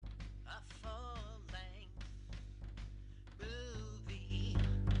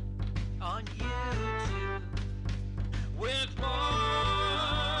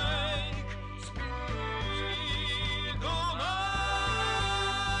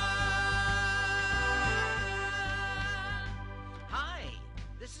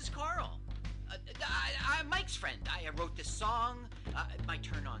My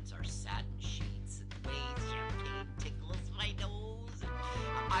turn-ons are satin sheets and ways champagne tickles my nose.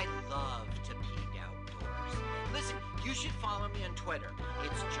 I love to pee outdoors. Listen, you should follow me on Twitter.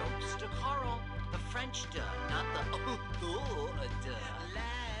 It's Jokes to Carl, the French duh, not the duh.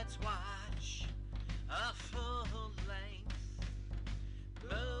 Let's watch a full-length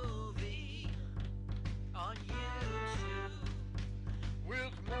movie on YouTube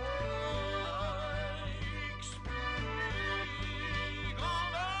with Mike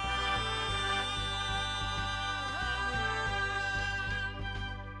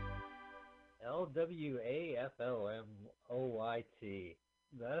Lwaflmoyt.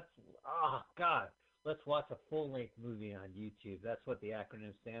 That's, oh, God. Let's watch a full-length movie on YouTube. That's what the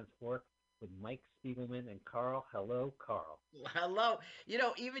acronym stands for. With Mike Spiegelman and Carl. Hello, Carl. Hello. You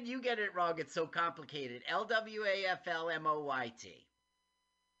know, even you get it wrong. It's so complicated. Lwaflmoyt.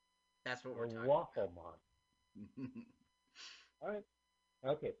 That's what we're talking about. Lwaflmoyt. All right.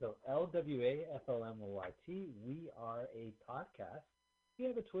 Okay, so Lwaflmoyt. We are a podcast. We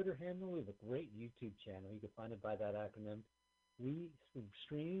have a Twitter handle. We have a great YouTube channel. You can find it by that acronym. We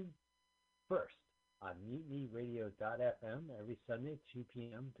stream first on MutinyRadio.fm every Sunday, 2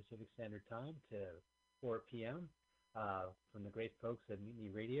 p.m. Pacific Standard Time to 4 p.m. From the great folks at Mutiny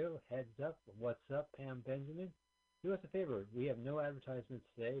Radio. Heads up, what's up, Pam Benjamin? Do us a favor. We have no advertisements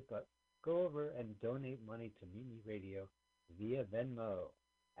today, but go over and donate money to Mutiny Radio via Venmo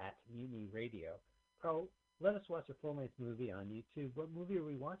at Mutiny Radio. Carl, let us watch a full-length movie on YouTube. What movie are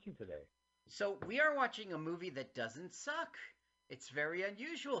we watching today? So we are watching a movie that doesn't suck. It's very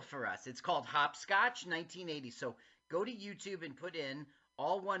unusual for us. It's called Hopscotch 1980. So go to YouTube and put in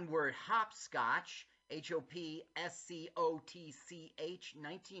all one word Hopscotch, Hopscotch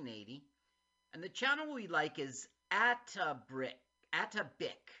 1980. And the channel we like is Atabic,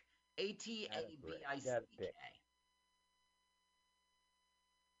 Atabic.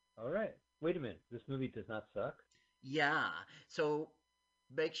 All right. Wait a minute. This movie does not suck? Yeah. So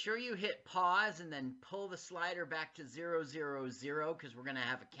make sure you hit pause and then pull the slider back to 000 because we're going to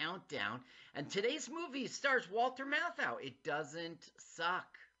have a countdown. And today's movie stars Walter Matthau. It doesn't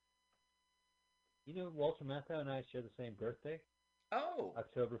suck. You know, Walter Matthau and I share the same birthday. Oh.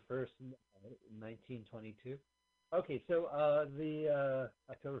 October 1st, 1922. Okay, so the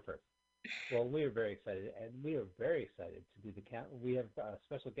October 1st. Well, we are very excited, and we are very excited to do the count. We have a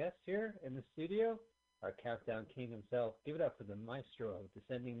special guest here in the studio, our countdown king himself. Give it up for the maestro of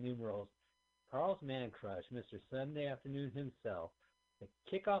descending numerals, Carl's man crush, Mr. Sunday Afternoon himself. To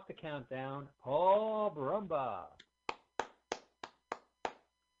kick off the countdown, Paul Brumbaugh.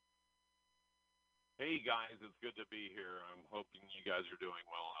 Hey guys, it's good to be here. I'm hoping you guys are doing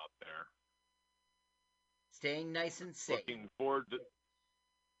well out there. Staying nice and safe. Looking forward to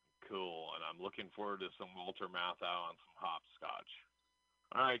cool, and I'm looking forward to some Walter Matthau and some hopscotch.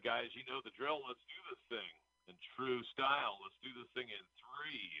 All right, guys, you know the drill. Let's do this thing in true style. Let's do this thing in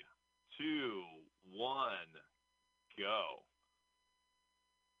 3, 2, 1, go.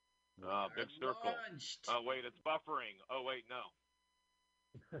 Big circle. Launched. Oh wait, it's buffering. Oh wait, no.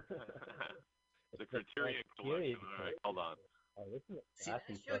 The Criterion Collection. All right, hold on. Oh, this is See, that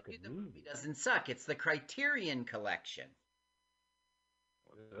showed you the movie doesn't suck. It's the Criterion Collection.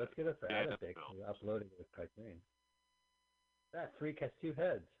 Let's get us to Arabic. We're uploading it with Criterion. That freak has 2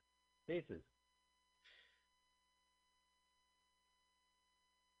 heads. Faces.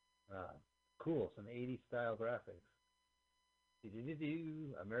 Cool. Some 80s style graphics.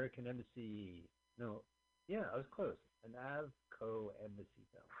 American Embassy. No. Yeah, I was close. An Avco Embassy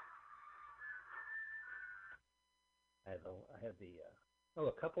film. I have the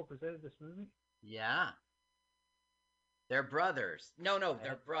a couple presented this movie? Yeah. They're brothers. No,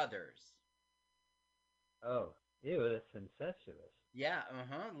 they're brothers. Oh, ew, that's incestuous. Yeah,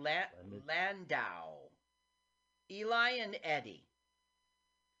 Landau. Eli and Eddie.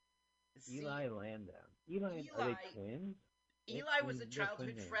 Eli Landau. Eli, are they twins? Eli was a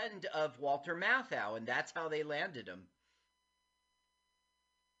childhood friend of Walter Matthau, and that's how they landed him.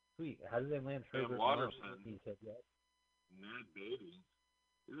 Sweet. How did they land Herbert Watterson? He said yes. Ned Beatty.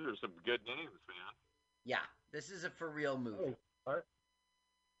 These are some good names, man. Yeah, this is a for real movie. Oh,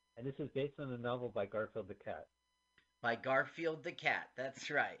 and this is based on a novel by Garfield the Cat. By Garfield the Cat,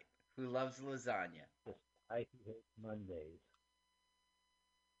 that's right. Who loves lasagna. I hate Mondays.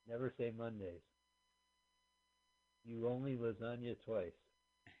 Never say Mondays. You only lasagna twice.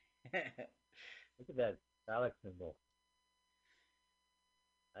 Look at that phallic symbol.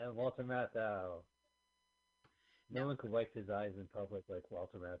 I am Walter Matthau. No one could wipe his eyes in public like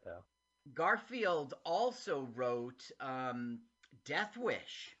Walter Matthau. Garfield also wrote Death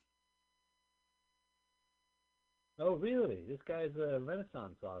Wish. Oh, really? This guy's a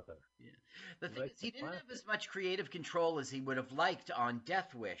Renaissance author. Yeah. The He thing writes is, the he didn't have classics. as much creative control as he would have liked on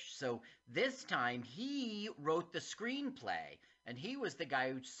Death Wish. So this time he wrote the screenplay, and he was the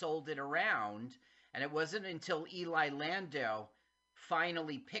guy who sold it around. And it wasn't until Eli Landau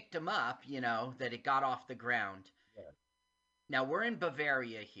finally picked him up, that it got off the ground. Yeah. Now we're in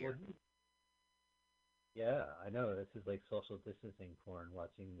Bavaria Well, here. yeah, I know. This is like social distancing porn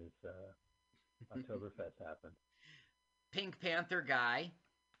watching this Oktoberfest happen. Pink Panther guy.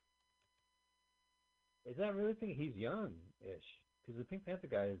 Is that really think he's young-ish? Because the Pink Panther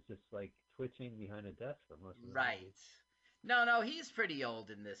guy is just like twitching behind a desk for most of the Right. movie. No, he's pretty old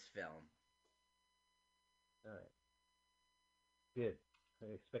in this film. All right, good. I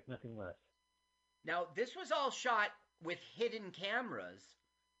expect nothing less. Now, this was all shot with hidden cameras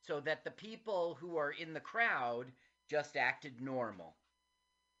so that the people who are in the crowd just acted normal.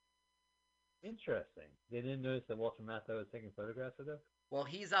 Interesting. They didn't notice that Walter Matthau was taking photographs of them? Well,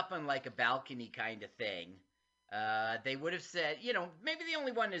 he's up on like a balcony kind of thing. They would have said, maybe the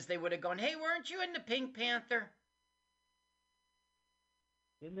only one is they would have gone, hey, weren't you in the Pink Panther?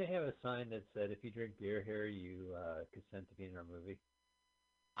 Didn't they have a sign that said, if you drink beer here, you consent to be in our movie?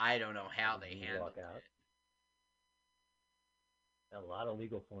 I don't know how Or they you handled walk out? it. A lot of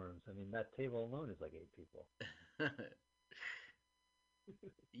legal forms. I mean, that table alone is like 8 people.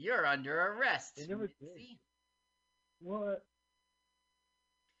 You're under arrest. They never did. See? What?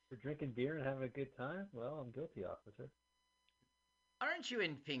 For drinking beer and having a good time? Well, I'm guilty, officer. Aren't you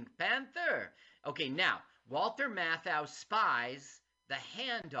in Pink Panther? Okay, now, Walter Matthau spies the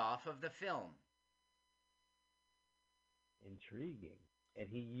handoff of the film. Intriguing. And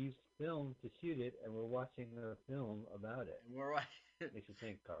he used film to shoot it, and we're watching a film about it. And we're Makes you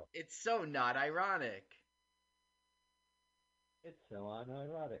think, Carl. It's so not ironic. It's so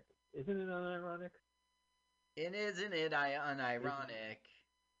unironic. Isn't it unironic? And isn't it unironic?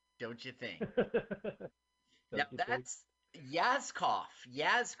 Don't you think? Now that's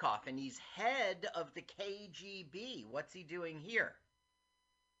Yazkov, and he's head of the KGB. What's he doing here?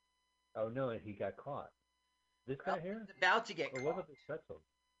 Oh, no, and he got caught. This guy here? He's about to get Or caught. what about the pretzel?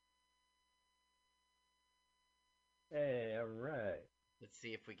 Hey, all right. Let's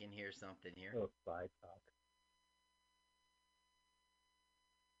see if we can hear something here. Oh, spy talk.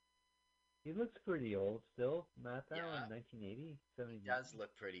 He looks pretty old still. Matthau Yeah. in 1980, 70. He does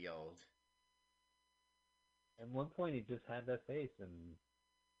look pretty old. At one point, he just had that face, and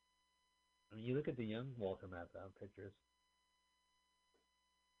I mean, you look at the young Walter Matthau pictures.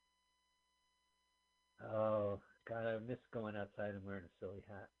 Oh God, I miss going outside and wearing a silly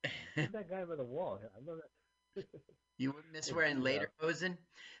hat. Look at that guy by the wall. I love that. You would miss wearing lederhosen.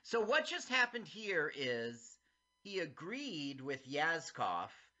 So what just happened here is he agreed with Yazkov.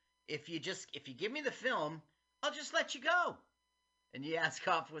 If you give me the film, I'll just let you go. And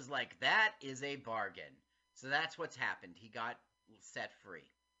Yazkov was like, that is a bargain. So that's what's happened. He got set free.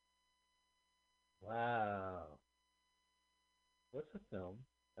 Wow. What's the film?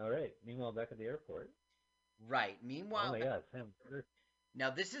 All right. Meanwhile, back at the airport. Right. Meanwhile, oh my God, Sam. Now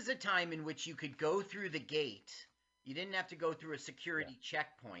this is a time in which you could go through the gate. You didn't have to go through a security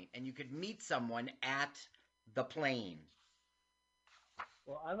checkpoint, and you could meet someone at the plane.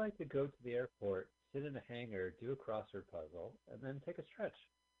 Well, I like to go to the airport, sit in a hangar, do a crossword puzzle, and then take a stretch.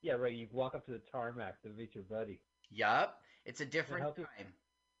 Yeah, right. You walk up to the tarmac to meet your buddy. Yup. It's a different time.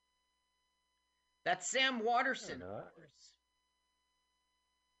 That's Sam Waterston, of course.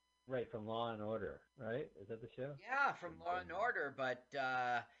 Right, from Law and Order, right? Is that the show? Yeah, from Law and Order, but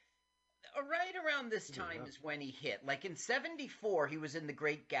right around this time is when he hit. Like in 1974, he was in The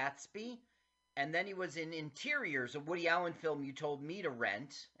Great Gatsby, and then he was in Interiors, a Woody Allen film you told me to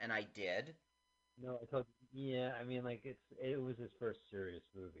rent, and I did. No, I told you. Yeah, I mean, like it was his first serious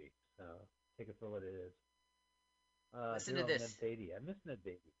movie, so take it for what it is. Listen to this. Ned Beatty. I miss Ned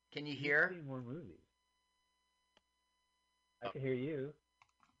Beatty. Can you hear? See more movies. I can hear you.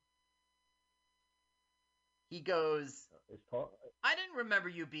 He goes, Paul... I didn't remember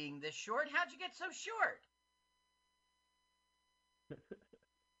you being this short. How'd you get so short?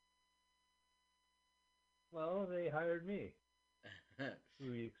 Well, they hired me. Who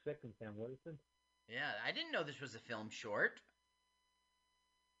were you expecting, Sam Waterston? Yeah, I didn't know this was a film short.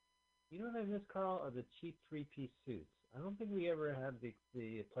 You know what I miss, Carl? Are the cheap three-piece suits. I don't think we ever had the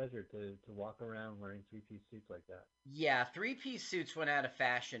pleasure to walk around wearing three-piece suits like that. Yeah, three-piece suits went out of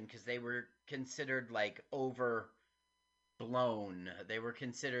fashion because they were considered like overblown. They were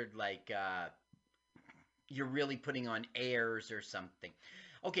considered like you're really putting on airs or something.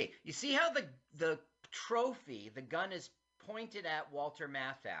 Okay, you see how the trophy, the gun is pointed at Walter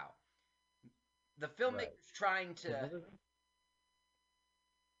Matthau. the Right. filmmaker's trying So to what is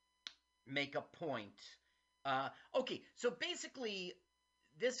make a point. Okay, so basically,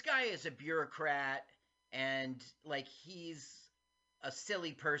 this guy is a bureaucrat, and like he's a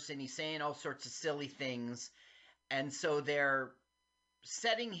silly person. He's saying all sorts of silly things, and so they're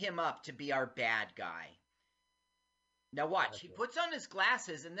setting him up to be our bad guy. Now watch, he Gotcha. puts on his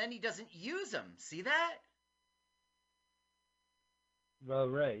glasses and then he doesn't use them. See that? Well,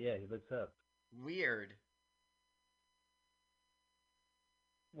 right, yeah, he looks up. Weird.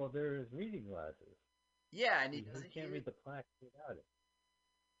 Well, there is reading glasses. Yeah, and he He doesn't can't use read the plaque without it.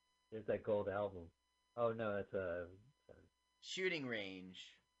 There's that gold album. Oh no, that's a. shooting range.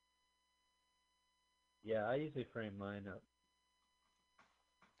 Yeah, I usually frame mine up.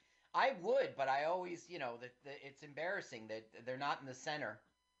 I would, but I always, it's embarrassing that they're not in the center.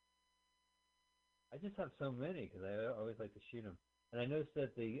 I just have so many because I always like to shoot them. And I noticed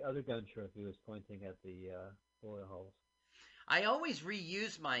that the other gun trophy was pointing at the bullet holes. I always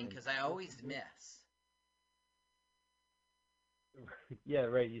reuse mine And because I always miss. yeah,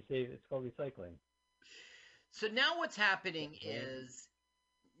 right. You say it's called recycling. So now what's happening Right. is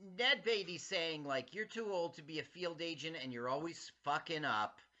Ned Beatty's saying, like, you're too old to be a field agent and you're always fucking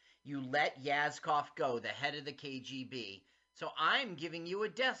up. You let Yazkov go, the head of the KGB. So I'm giving you a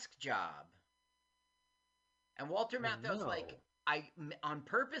desk job. And Walter Matthau's like, I on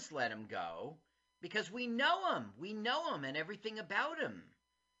purpose let him go because we know him. We know him and everything about him.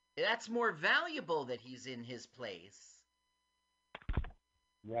 That's more valuable that he's in his place.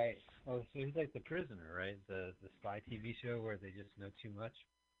 Right. Oh, so he's like the prisoner, right? The spy TV show where they just know too much.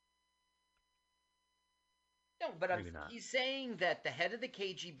 No, but not. He's saying that the head of the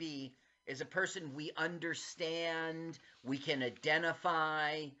KGB is a person we understand, we can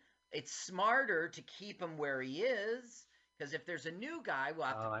identify. It's smarter to keep him where he is, because if there's a new guy, we'll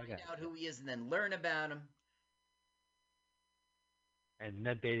have to find out who he is and then learn about him. And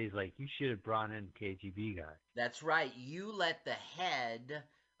Ned Beatty's like, you should have brought in KGB guy. That's right. You let the head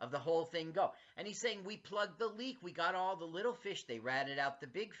of the whole thing go. And he's saying, we plugged the leak. We got all the little fish. They ratted out the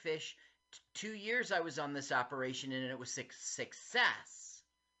big fish. 2 years I was on this operation, and it was success.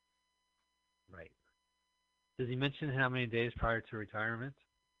 Right. Does he mention how many days prior to retirement?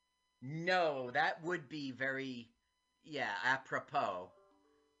 No, that would be very, apropos.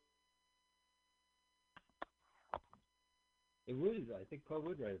 It would. I think Poe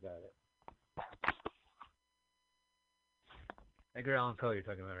would write about it. Edgar Allan Poe you're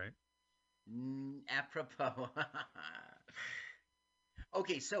talking about, right? Apropos.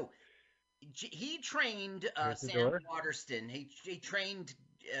 Okay, so he trained Sam Waterston. He trained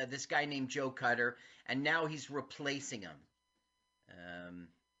this guy named Joe Cutter, and now he's replacing him.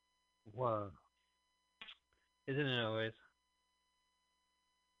 Whoa. Isn't it always?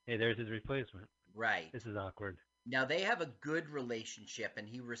 Hey, there's his replacement. Right. This is awkward. Now, they have a good relationship, and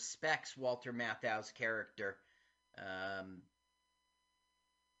he respects Walter Matthau's character.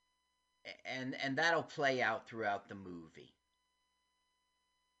 And that'll play out throughout the movie.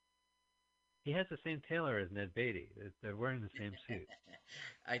 He has the same tailor as Ned Beatty. They're wearing the same suit.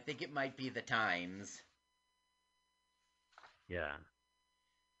 I think it might be the times. Yeah.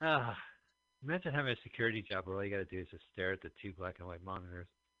 Imagine having a security job where all you got to do is just stare at the two black and white monitors.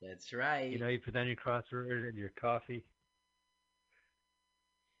 That's right. You put down your crossword and your coffee.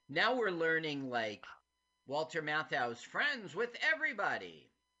 Now we're learning, like, Walter Matthau's friends with everybody.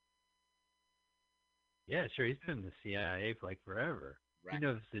 Yeah, sure. He's been in the CIA for, like, forever. Right. He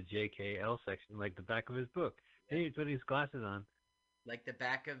knows the JKL section like the back of his book. Yeah. He put his glasses on. Like the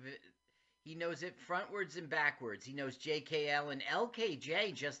back of it. He knows it frontwards and backwards. He knows JKL and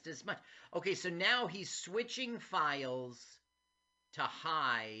LKJ just as much. Okay, so now he's switching files to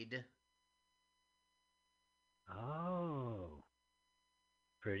hide. Oh.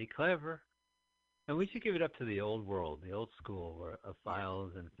 Pretty clever. And we should give it up to the old world, the old school of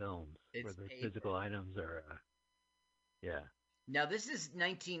files and films, where the physical items are, yeah. Now, this is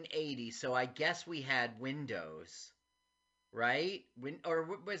 1980, so I guess we had Windows, right?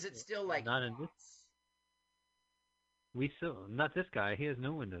 Or was it still like... Not in this... Not this guy. He has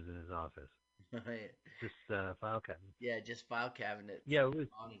no windows in his office. Just file cabinet. Yeah, just file cabinet. Yeah, it was...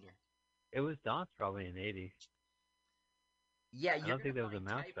 Monitor. It was DOS probably in 80. Yeah, I don't think there was a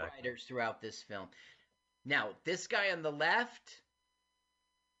mouse back then. Throughout this film. Now, this guy on the left...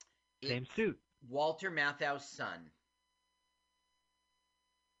 Same suit. Walter Matthau's son.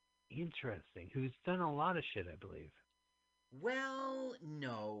 Interesting. Who's done a lot of shit, I believe. Well,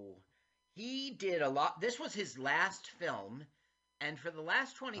 no. He did a lot. This was his last film, And for the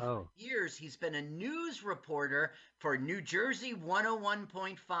last 25 Oh, years, he's been a news reporter for New Jersey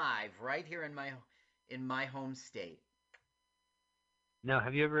 101.5, right here in my home state. now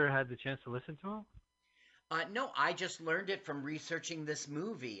have you ever had the chance to listen to him? No, I just learned it from researching this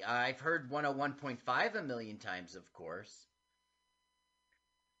movie. I've heard 101.5 a million times, of course.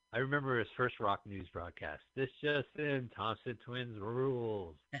 I remember his first rock news broadcast. This just in, Thompson Twins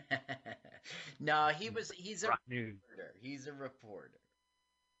rules. No, he's a Rock news. reporter. He's a reporter.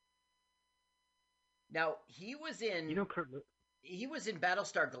 Now, You know, Kurt, he was in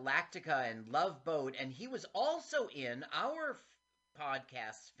Battlestar Galactica and Love Boat, and he was also in our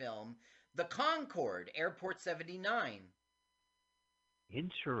podcast film, The Concorde, Airport 79.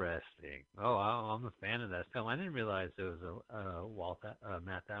 interesting. Oh, I'm a fan of that film. I didn't realize there was a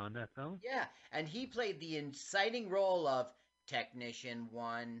Matthau in that film. Yeah, and he played the inciting role of Technician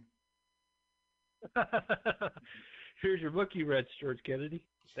 1. Here's your book you read, George Kennedy.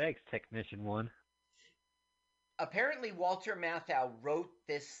 Thanks, Technician 1. Apparently, Walter Matthau wrote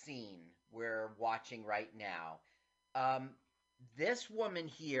this scene we're watching right now. This woman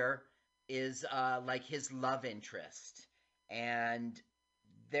here is like his love interest, and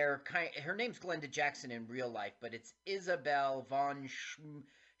her name's Glenda Jackson in real life, but it's Isabel von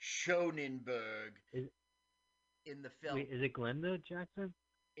Schonenberg in the film. Wait, is it Glenda Jackson?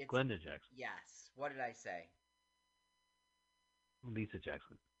 Glenda Jackson. Yes. What did I say? Lisa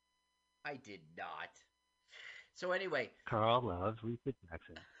Jackson. I did not. So anyway, Carl loves Lisa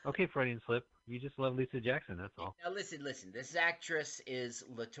Jackson. Okay, Freudian slip. You just love Lisa Jackson, that's all. now listen. This actress is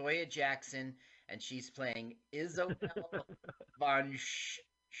Latoya Jackson, and she's playing Isabel von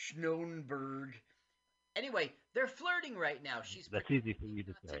Schonenberg. Anyway, they're flirting right now. She's That's easy for you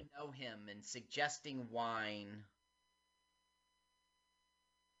to say. to know him and suggesting wine.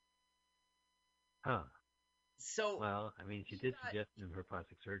 Huh. So Well, I mean, she did suggest him her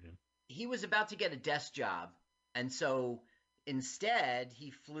plastic surgeon. he was about to get a desk job, and so instead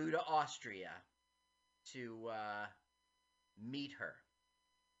he flew to Austria to meet her.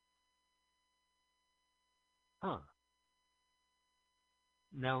 Huh.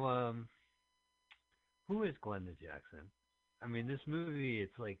 Now, who is Glenda Jackson? I mean, this movie,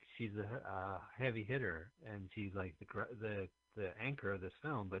 it's like she's a heavy hitter, and she's like the anchor of this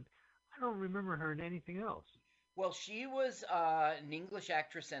film, but I don't remember her in anything else. Well, she was an English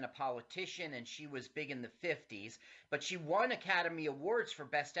actress and a politician, and she was big in the 50s, but she won Academy Awards for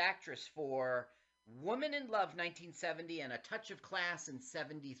Best Actress for Woman in Love 1970 and A Touch of Class in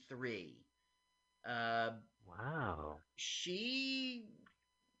 73. Wow. She's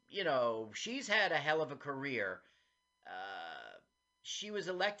had a hell of a career. She was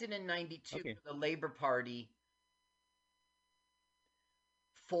elected in 92 Okay. for the Labour Party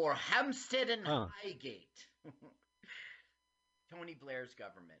for Hampstead and Highgate. Tony Blair's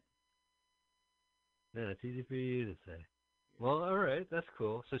government. Yeah, that's easy for you to say. Well, all right, that's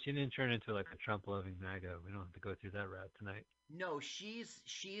cool. So she didn't turn into like a Trump-loving MAGA. We don't have to go through that route tonight. No, she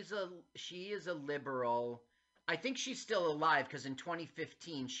is a liberal. I think she's still alive because in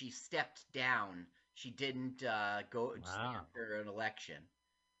 2015 she stepped down. She didn't go stand for an election.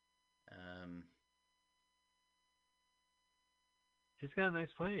 She's got a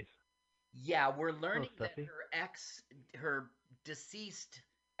nice place. Yeah, we're learning that stuffy. her deceased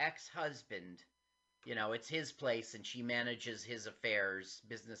ex-husband, it's his place, and she manages his affairs,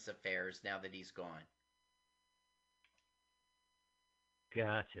 business affairs, now that he's gone.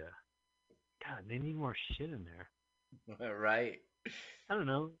 Gotcha. God, they need more shit in there. Right. I don't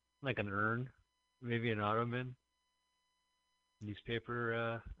know, like an urn, maybe an ottoman,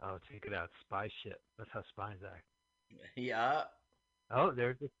 newspaper. Take it out. Spy shit. That's how spies act. Yeah. Oh,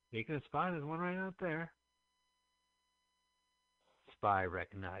 they're just taking a spy. There's one right out there. Spy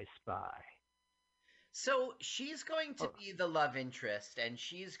recognized spy. So she's going to be the love interest, and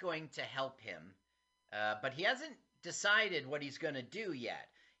she's going to help him, but he hasn't decided what he's going to do yet.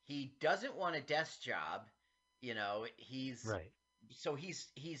 He doesn't want a desk job. He's right. So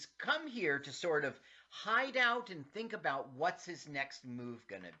he's come here to sort of hide out and think about what's his next move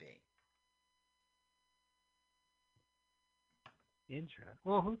going to be. Interesting.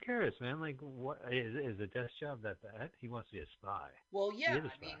 Well, who cares, man? Like, what is a desk job that bad? He wants to be a spy. Well, yeah. He is a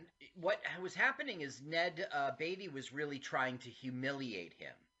I spy. mean, what was happening is Ned Beatty was really trying to humiliate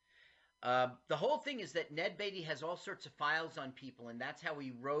him. The whole thing is that Ned Beatty has all sorts of files on people, and that's how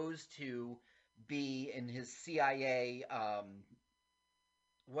he rose to be in his CIA.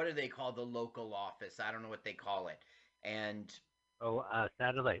 What do they call the local office? I don't know what they call it. And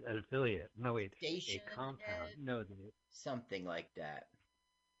satellite, an affiliate. No, wait, station a compound. head? No, Something like that.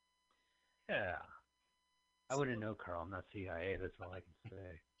 yeah. I wouldn't know, Carl. I'm not CIA. That's all I can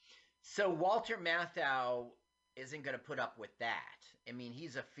say. So Walter Matthau isn't going to put up with that. I mean,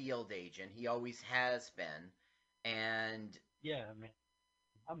 he's a field agent. He always has been. And Yeah, man.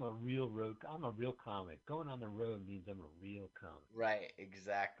 I'm a real comic. Going on the road means I'm a real comic. right,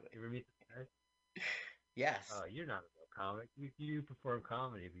 exactly. You ever meet the guy? Yes, Oh, you're not a real comic. You perform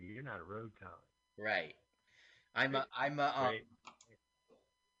comedy, but you're not a road comic. right. I'm a Great. I'm a Great.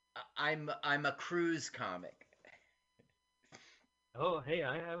 I'm a cruise comic. Oh, hey,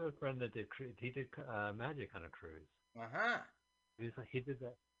 I have a friend that he did magic on a cruise. Uh-huh. He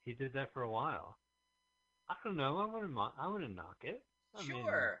did that for a while. I don't know. I wouldn't knock it. I mean,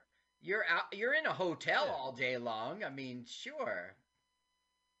 Sure. You're in a hotel yeah. all day long. I mean, sure.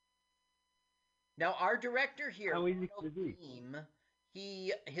 Now our director here, How easy could Randall it be?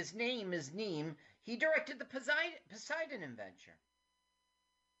 Neem, his name is Neem. He directed the Poseidon Adventure.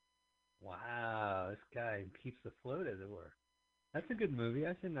 Wow, this guy keeps afloat, as it were. That's a good movie.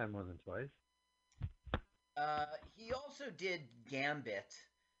 I've seen that more than twice. He also did Gambit,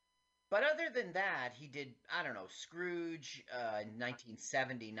 but other than that, he did, I don't know, Scrooge in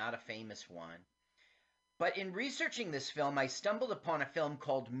 1970, not a famous one. But in researching this film, I stumbled upon a film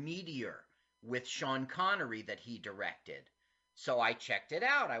called Meteor with Sean Connery that he directed. So I checked it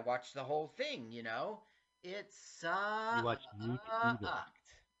out. I watched the whole thing, you know. It You watched Meat Eater. sucked.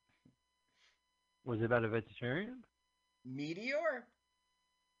 Was it about a vegetarian? Meteor?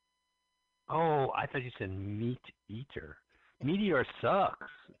 Oh, I thought you said Meat Eater. Meteor sucks.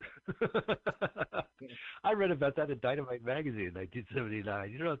 I read about that in Dynamite magazine in 1979.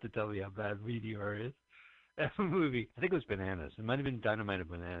 You don't have to tell me how bad Meteor is. That movie. I think it was Bananas. It might have been Dynamite or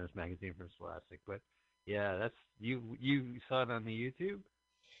Bananas magazine from Scholastic, but yeah, that's you saw it on the YouTube?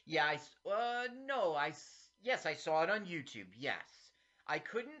 Yeah, no, yes, I saw it on YouTube. Yes. I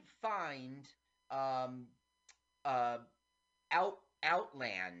couldn't find um uh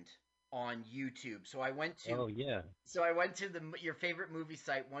Outland on YouTube. Oh yeah. So I went to your favorite movie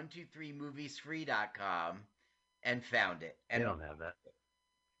site 123moviesfree.com and found it. They And don't have that.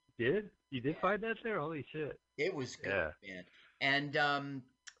 Did? You did find that there? Holy shit. it was good, Yeah. man. And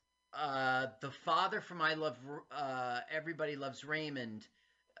the father from Everybody Loves Raymond,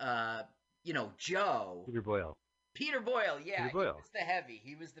 uh Joe, Peter Boyle. Peter Boyle, yeah, Peter he Boyle. was the heavy.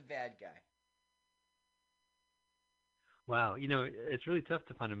 He was the bad guy. Wow, it's really tough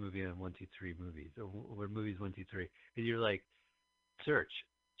to find a movie on 123 movies or movies 123 because you're like, search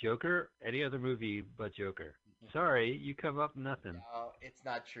Joker, any other movie but Joker. Sorry, you come up nothing. No, it's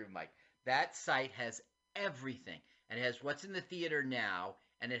not true, Mike. That site has everything, and it has what's in the theater now,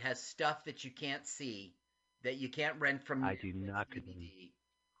 and it has stuff that you can't see, that you can't rent from I do Netflix not condone.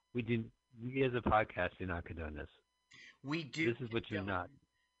 DVD. We as a podcast do not condone this. We do. This is what you're not.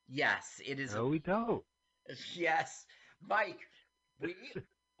 Yes, it is. No, we don't. Yes, Mike.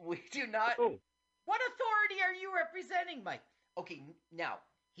 We do not. Oh. What authority are you representing, Mike? Okay, now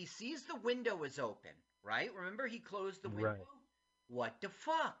he sees the window is open, right? Remember, he closed the window. Right. What the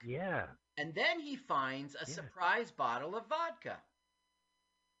fuck? Yeah. And then he finds a surprise bottle of vodka.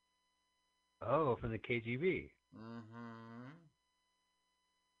 Oh, from the KGB. Mm-hmm.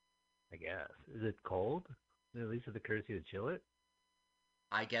 I guess. Is it cold? At least have the courtesy to chill it?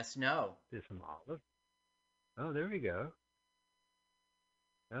 I guess no. There's some olive. Oh, there we go.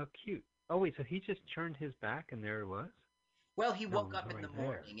 Oh, cute. Oh, wait, so he just turned his back and there it was? Well, he woke was up in right the there.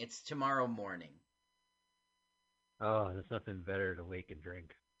 morning. It's tomorrow morning. Oh, there's nothing better to wake and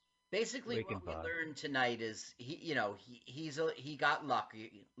drink. Basically, Wake what and we buzz. learned tonight is he got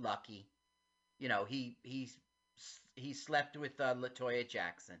lucky. He slept with LaToya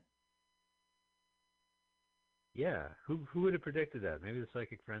Jackson. Yeah, who would have predicted that? Maybe the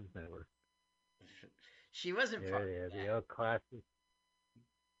Psychic Friends Network. She wasn't part of Yeah, that. the old classic.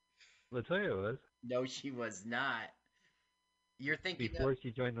 LaToya was. No, she was not. You're thinking Before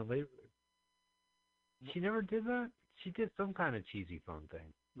she joined the labor. She never did that? She did some kind of cheesy phone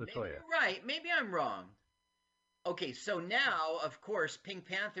thing. Maybe LaToya. you're right. Maybe I'm wrong. Okay, so now, of course, Pink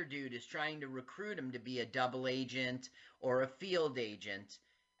Panther dude is trying to recruit him to be a double agent or a field agent,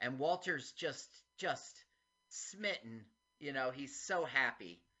 and Walter's just smitten. He's so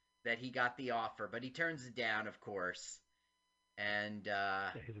happy that he got the offer, but he turns it down, of course. And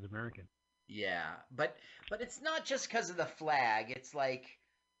Yeah, he's an American. yeah, but it's not just because of the flag. It's like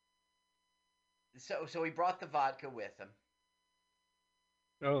so he brought the vodka with him.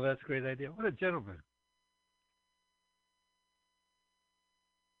 Oh, that's a great idea. What a gentleman.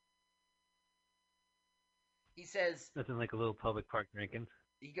 He says, Nothing like a little public park drinking.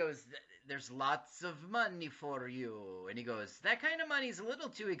 he goes, there's lots of money for you. And he goes, that kind of money is a little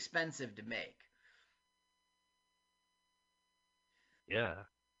too expensive to make. Yeah.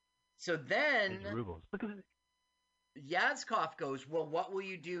 So then It's rubles. Look at it. Yazkov goes, "Well, what will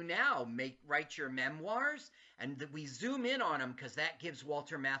you do now? Write your memoirs?" And we zoom in on him because that gives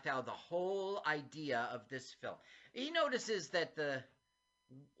Walter Matthau the whole idea of this film. He notices that the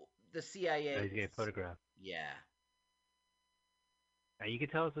CIA. Oh, he's getting photographed. Yeah. Now you can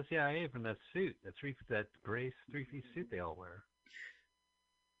tell it's the CIA from that suit, that gray three-piece suit they all wear.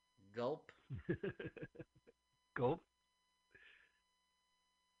 Gulp. Gulp.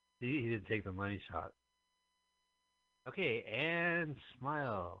 He didn't take the money shot. Okay, and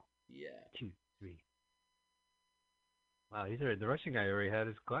smile. Yeah. 2, 3. Wow, the Russian guy already had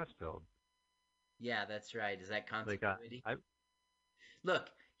his glass filled. Yeah, that's right. Is that continuity? Look,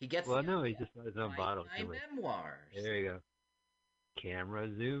 he gets. Well, no, he just got his own bottle. My memoirs. There you go. Camera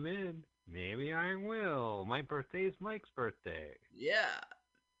zoom in. Maybe I will. My birthday is Mike's birthday. Yeah.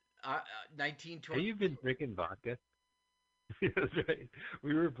 1920. Have you been drinking vodka? That's right.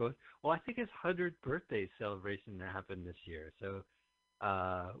 We were both. Well, I think his 100th birthday celebration happened this year. So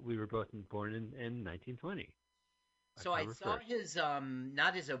we were both born in 1920. So I saw his,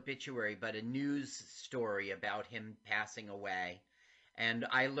 not his obituary, but a news story about him passing away. And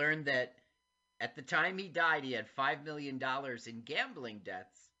I learned that at the time he died, he had $5 million in gambling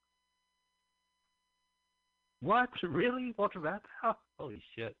debts. What? Really? Walter Matthau? Holy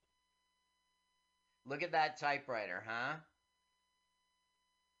shit. Look at that typewriter, huh?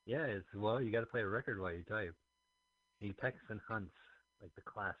 Yeah, well, you got to play a record while you type. He pecks and hunts, like the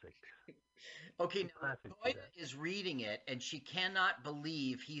classics. Okay, now Toya is reading it, and she cannot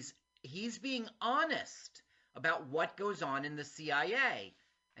believe he's being honest about what goes on in the CIA.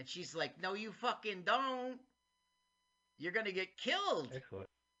 And she's like, "No, you fucking don't. You're going to get killed." Excellent.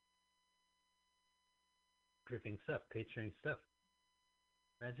 Gripping stuff, page-turning stuff.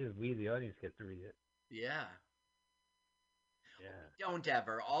 Imagine if we, the audience, get to read it. Yeah. Yeah. We don't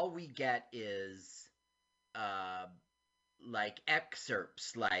ever. All we get is, like,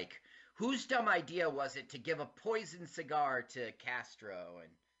 excerpts, like, whose dumb idea was it to give a poison cigar to Castro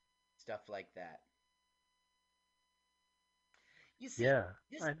and stuff like that. You see, yeah,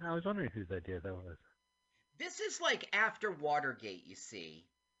 I was wondering whose idea that was. This is like after Watergate, you see,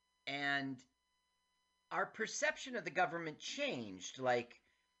 and our perception of the government changed. Like,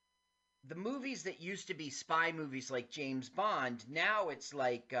 the movies that used to be spy movies like James Bond, now it's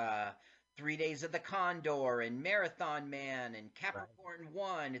like 3 Days of the Condor and Marathon Man and Capricorn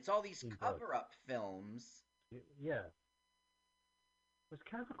 1. It's all these cover-up films. Yeah. Was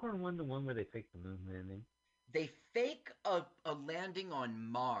Capricorn 1 the one where they faked the moon landing? They fake a landing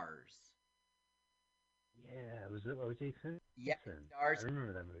on Mars. Yeah, was it O.J. Simpson? Yeah, I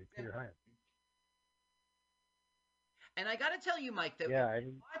remember that movie. Peter Hyam. And I got to tell you, Mike, that when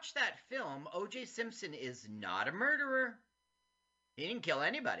you watch that film, O.J. Simpson is not a murderer. He didn't kill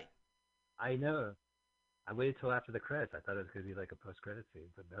anybody. I know. I waited till after the credits. I thought it was going to be like a post-credit scene,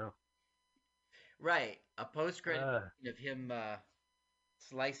 but no. Right. A post-credit scene of him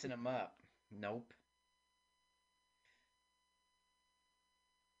slicing him up. Nope.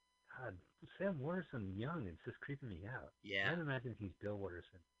 God, Sam Waterston young, it's just creeping me out. Yeah. I can't imagine he's Bill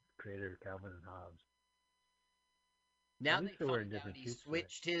Waterston, creator of Calvin and Hobbes. Now they find out he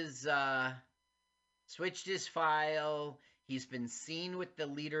switched his file. He's been seen with the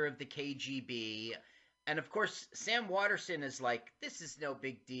leader of the KGB. And of course, Sam Waterston is like, this is no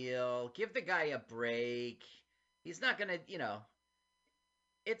big deal. Give the guy a break. He's not going to,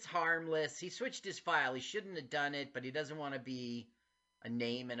 it's harmless. He switched his file. He shouldn't have done it, but he doesn't want to be a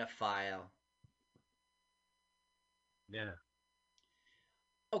name in a file. Yeah.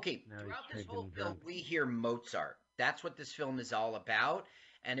 Okay, throughout this whole film, we hear Mozart. That's what this film is all about.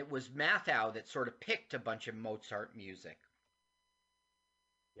 And it was Matthau that sort of picked a bunch of Mozart music.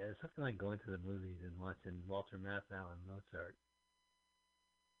 Yeah, it's something like going to the movies and watching Walter Matthau and Mozart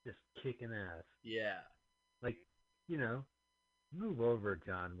just kicking ass. Yeah. Like, move over,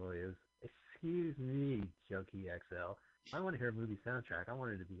 John Williams. Excuse me, Junkie XL. I want to hear a movie soundtrack. I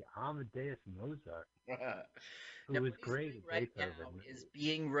want it to be Amadeus Mozart, who was great at Beethoven. Now is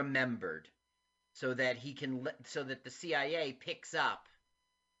being remembered, so that so that the CIA picks up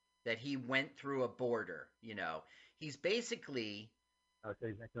that he went through a border. He's basically so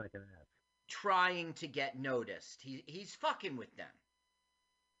he's acting like an ass, trying to get noticed. He's fucking with them.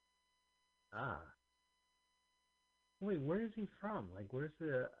 Ah. Wait, where is he from? Like, where's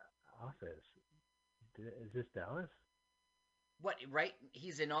the office? Is this Dallas? What, right?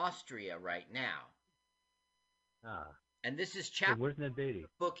 He's in Austria right now. Ah. And this is chapter where's Ned Beatty?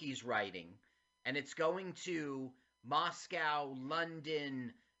 Book he's writing. And it's going to Moscow,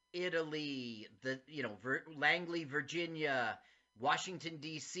 London, Italy, Langley, Virginia, Washington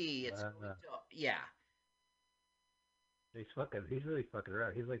D.C. It's going to, yeah. He's really fucking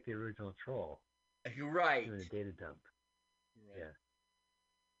around. He's like the original troll. You're right. Doing a data dump. Right. Yeah.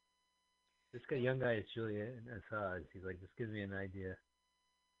 This young guy is Julian Assange. He's like, this gives me an idea.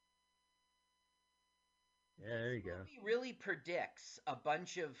 Yeah, there you go. This movie really predicts a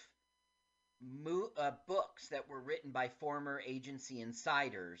bunch of books that were written by former agency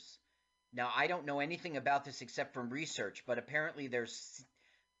insiders. Now, I don't know anything about this except from research, but apparently there's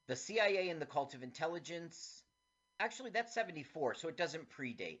the CIA and the Cult of Intelligence. Actually, that's 74, so it doesn't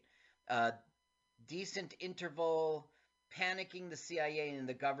predate. Decent Interval, Panicking the CIA and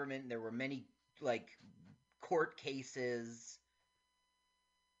the Government. There were many, like, court cases.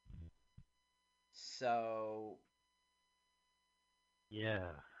 So... Yeah.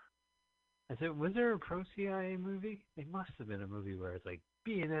 I said, was there a pro-CIA movie? There must have been a movie where it's like,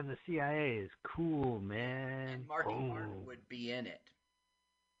 being in the CIA is cool, man. And Marky Mark would be in it.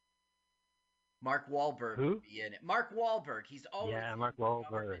 Mark Wahlberg would be in it. Mark Wahlberg. He's always in Mark Wahlberg.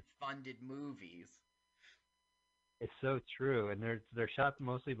 government-funded movies. It's so true, and they're shot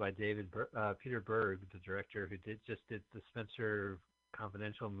mostly by Peter Berg, the director who just did the Spencer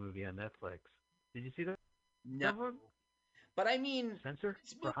Confidential movie on Netflix. Did you see that? No, but I mean, Spencer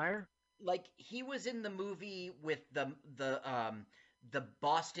for Hire. Like he was in the movie with the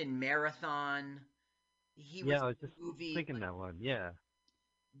Boston Marathon. He was I was just movie, thinking that one. Yeah.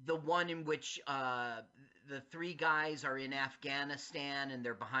 The one in which the three guys are in Afghanistan and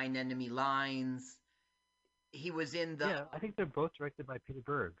they're behind enemy lines. He was in the... Yeah, I think they're both directed by Peter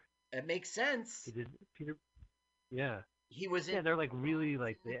Berg. It makes sense. He did Peter... Yeah. He was in... Yeah, they're like really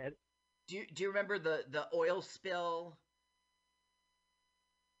like... Do you remember the oil spill?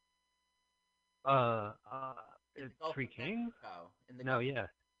 Three Kings? No, yeah.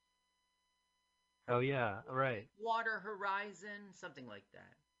 Oh, yeah, right. Deepwater Horizon, something like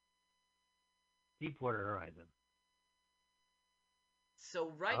that. Deepwater Horizon.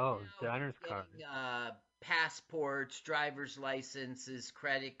 So now, Diner's getting passports, driver's licenses,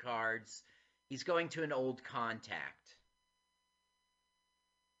 credit cards. He's going to an old contact.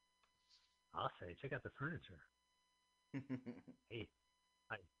 I'll say, check out the furniture. Hey,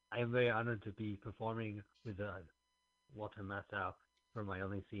 I am very honored to be performing with Walter Matthau for my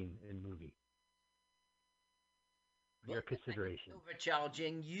only scene in movie. For your consideration.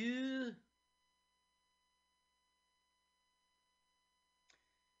 Overcharging you.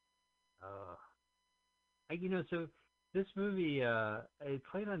 So this movie, it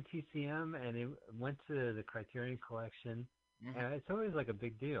played on TCM and it went to the Criterion Collection, and it's always like a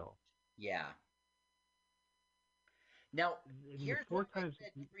big deal. Yeah. Now, here's the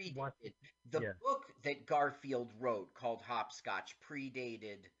book that Garfield wrote called Hopscotch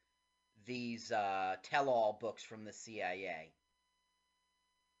predated these tell-all books from the CIA.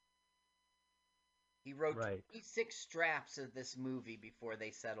 He wrote 26 drafts of this movie before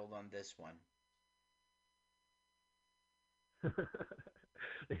they settled on this one.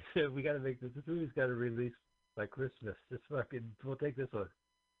 They said, we got to make this movie's got to release by Christmas. We'll take this one.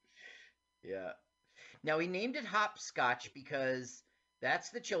 Yeah. Now, he named it Hopscotch because that's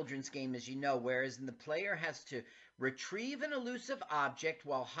the children's game, as you know, whereas the player has to retrieve an elusive object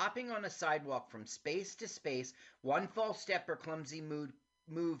while hopping on a sidewalk from space to space. One false step or clumsy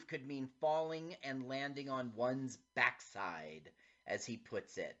move could mean falling and landing on one's backside, as he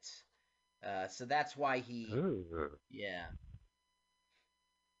puts it. So that's why he... Ooh. Yeah.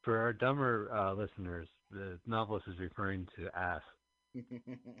 For our dumber listeners, the novelist is referring to ass.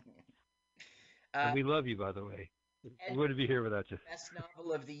 And we love you, by the way. We wouldn't be here without you. Best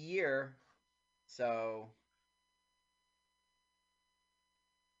novel of the year. So...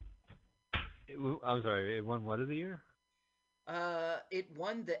 I'm sorry, it won what of the year? It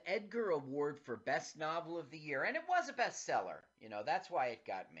won the Edgar Award for Best Novel of the Year, and it was a bestseller. You know, that's why it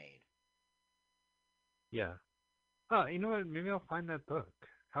got made. Yeah. Oh, you know what? Maybe I'll find that book.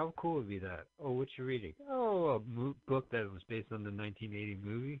 How cool would be that? Oh, what you reading? Oh, a book that was based on the 1980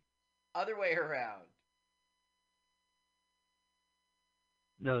 movie? Other way around.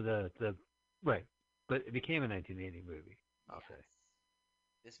 No, right. But it became a 1980 movie, I'll say.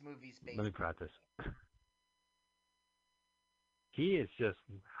 This movie's based... Let me practice. He is just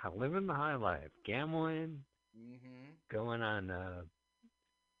living the high life, gambling, going on,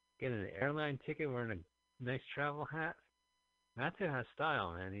 getting an airline ticket, wearing a nice travel hat. Matthau has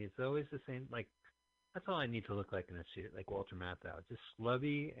style, man. He's always the same. Like, that's all I need to look like in a suit, like Walter Matthau. Just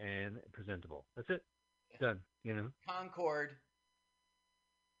slubby and presentable. That's it. Done. You know. Concorde.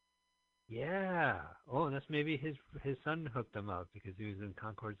 Yeah. Oh, that's maybe his son hooked him up because he was in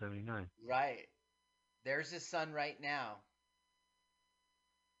Concorde 79. Right. There's his son right now.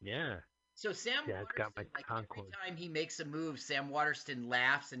 Yeah. So Sam Yeah, it's got my Waterston, like every Concord. time he makes a move, Sam Waterston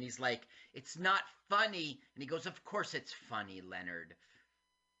laughs and he's like, "It's not funny," and he goes, "Of course it's funny, Leonard."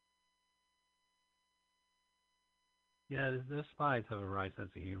 Yeah, those spies have a right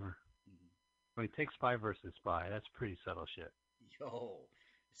sense of humor. When you take Spy versus Spy, that's pretty subtle shit. Yo,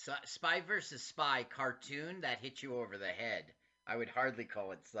 Spy versus Spy cartoon that hit you over the head. I would hardly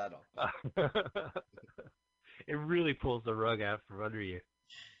call it subtle. It really pulls the rug out from under you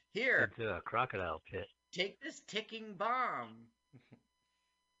Here, into a crocodile pit. take this ticking bomb.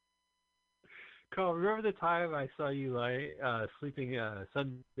 Carl, remember the time I saw you sleeping,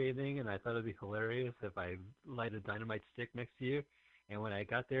 sunbathing, and I thought it'd be hilarious if I light a dynamite stick next to you, and when I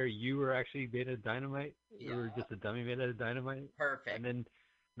got there, you were actually made of dynamite. You were Yeah, just a dummy made out of dynamite, and perfect. then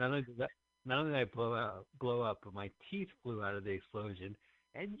not only did that, not only did I blow up, but my teeth flew out of the explosion,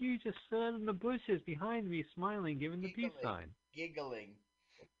 and you just stood in the bushes behind me, smiling, giving the peace Giggling, sign. giggling.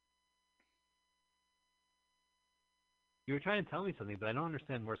 You were trying to tell me something, but I don't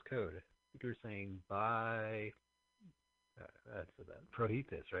understand Morse code. You were saying bye. That's that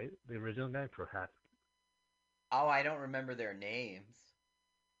Prohithus, right? The original guy, Prohithus. Oh, I don't remember their names.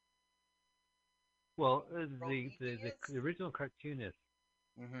 Well, Prometheus? the original cartoonist,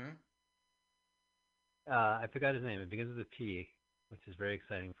 Mm-hmm. I forgot his name. It begins with a P, which is very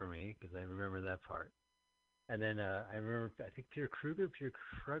exciting for me because I remember that part. And then I remember, I think Peter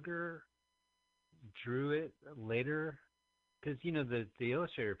Kruger drew it later because the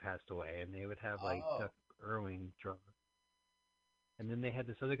illustrator passed away, and they would have like Oh, Duck Irwing draw. And then they had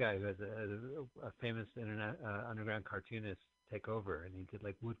this other guy who has a famous internet underground cartoonist take over, and he did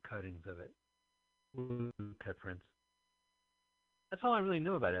like wood cuttings of it, wood cut prints. That's all I really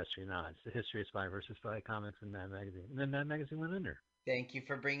know about astronauts, the history of Spy versus Spy comics and Mad Magazine. And then Mad Magazine went under. thank you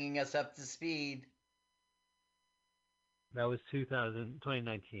for bringing us up to speed. That was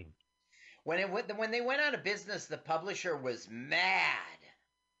 2019. When they went out of business, the publisher was mad.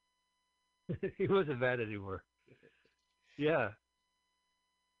 He wasn't bad anymore. Yeah,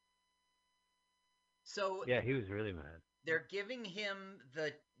 So yeah, he was really mad. they're giving him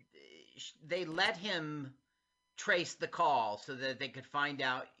they let him trace the call so that they could find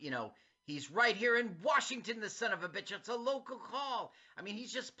out, he's right here in Washington, the son of a bitch. It's a local call. I mean,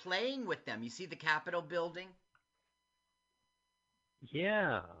 he's just playing with them. You see the Capitol building?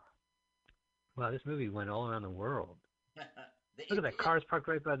 Yeah. Wow, this movie went all around the world. Look at It that car's parked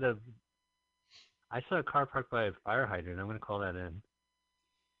right by the. I saw a car parked by a fire hydrant. I'm going to call that in.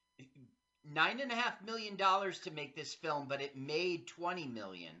 did $9.5 million to make this film, but it made 20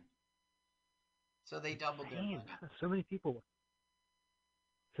 million. So they doubled their Insane. money. So many people.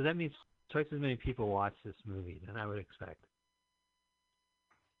 So that means twice as many people watch this movie than I would expect.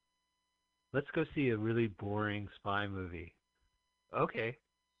 Let's go see a really boring spy movie. Okay.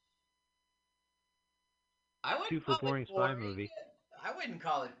 I wouldn't 2 for call it boring spy boring. movie. I wouldn't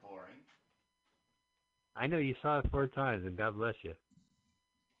call it boring. I know you saw it 4 times, and God bless you. I'm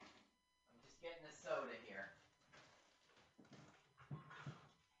just getting a soda here.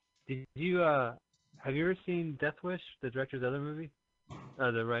 Did you have you ever seen Death Wish, the director's other movie?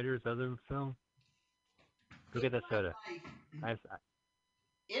 The writer's other film? Go get that soda.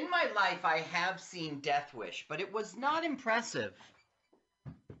 In my life, I have seen Death Wish, but it was not impressive.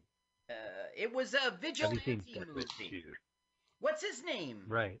 It was a Have you seen vigilante Death Wish movie. 2? What's his name?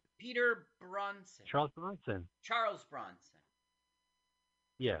 Right. Peter Bronson. Charles Bronson. Charles Bronson.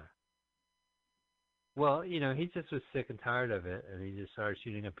 Yeah. Well, he just was sick and tired of it, and he just started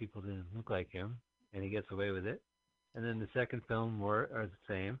shooting at people who didn't look like him, and he gets away with it. And then the second film more are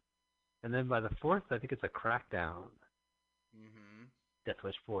the same. And then by the fourth, I think it's a crackdown. Mm-hmm. Death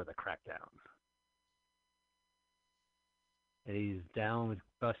Wish 4, the crackdown. And he's down with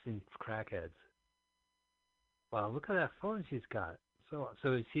busting crackheads. Wow, look at that phone she's got. So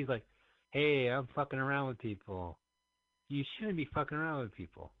she's like, hey, I'm fucking around with people. You shouldn't be fucking around with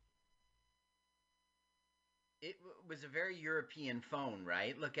people. It was a very European phone,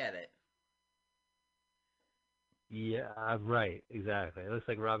 right? Look at it. Yeah, right, exactly. It looks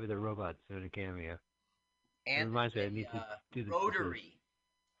like Robbie the Robot's doing a cameo. And it reminds me, I there's need to do this. rotary.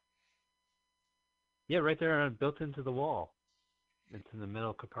 Yeah, right there, built into the wall. It's in the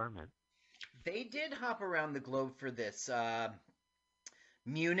middle compartment. They did hop around the globe for this.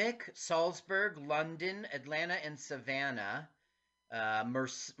 Munich, Salzburg, London, Atlanta, and Savannah.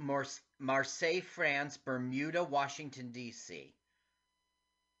 Marseille, France, Bermuda, Washington, D.C.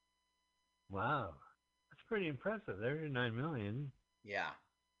 Wow. That's pretty impressive. There's 9 million. Yeah.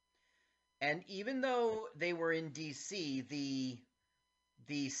 And even though they were in D.C.,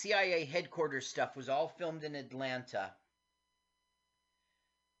 the CIA headquarters stuff was all filmed in Atlanta.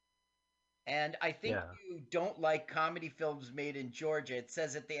 And I think Yeah. you don't like comedy films made in Georgia. It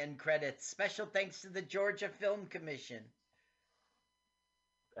says at the end credits, special thanks to the Georgia Film Commission.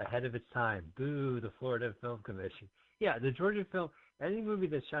 Ahead of its time. Boo, the Florida Film Commission. Yeah, the Georgia film, any movie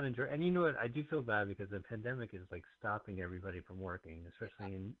that's shot in Georgia, and you know what, I do feel bad because the pandemic is like stopping everybody from working,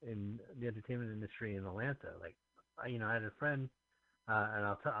 especially in the entertainment industry in Atlanta. Like, I had a friend, and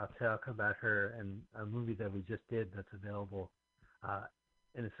I'll talk about her and a movie that we just did that's available uh,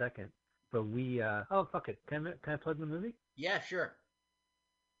 in a second. But oh, fuck it. Can I plug the movie? Yeah, sure.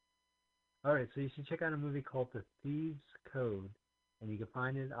 All right, so you should check out a movie called The Thieves' Code, and you can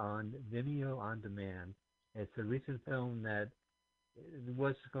find it on Vimeo on demand. It's a recent film that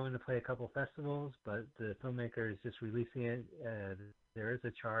was going to play a couple festivals, but the filmmaker is just releasing it. There is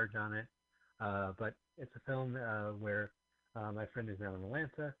a charge on it, but it's a film where my friend is now in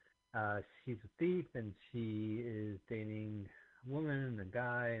Atlanta. She's a thief, and she is dating a woman and a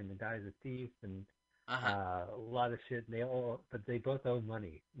guy, and the guy's a thief, and Uh-huh. a lot of shit. But they both owe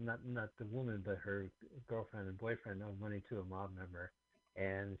money. Not the woman, but her girlfriend and boyfriend owe money to a mob member,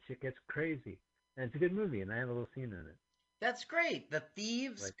 and shit gets crazy. And it's a good movie, and I have a little scene in it. That's great. The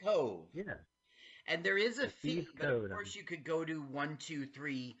Thieves Like, Cove. yeah, And there is a The Thieves fee, but of Code. course you could go to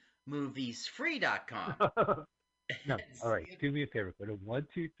 123moviesfree.com. No, and all right. see Do me a favor. Go to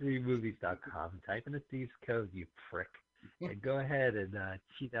 123movies.com. Type in the Thieves Code, you prick, it. and go ahead and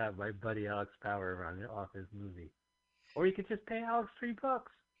cheat out my buddy Alex Power off his movie. Or you could just pay Alex $3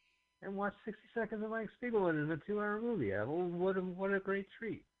 and watch 60 seconds of Mike Spiegelman in a 2-hour movie. What a great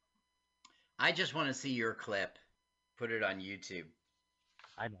treat. I just want to see your clip. Put it on YouTube.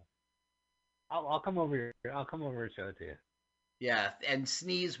 I know. I'll come over here. I'll come over and show it to you. Yeah, and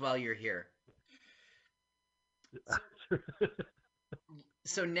sneeze while you're here.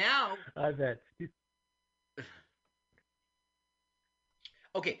 So now, I bet.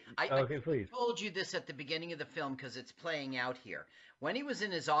 okay, Okay, please. I told you this at the beginning of the film because it's playing out here. When he was in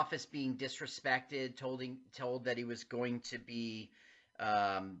his office being disrespected, told that he was going to be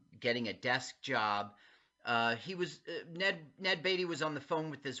getting a desk job, he was Ned Beatty was on the phone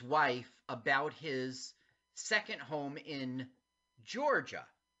with his wife about his second home in Georgia.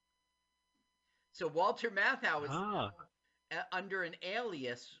 So Walter Matthau is now, under an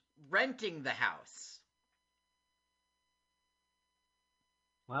alias renting the house.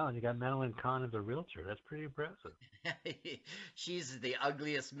 Wow, and you got Madeline Kahn as a realtor. That's pretty impressive. She's the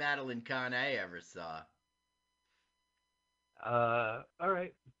ugliest Madeline Kahn I ever saw. All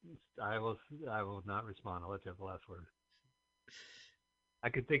right. I will not respond. I'll let you have the last word. I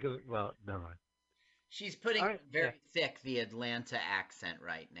could think of well, never mind. She's putting Right, very thick the Atlanta accent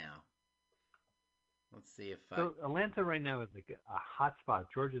right now. Let's see if So Atlanta right now is like a hot spot.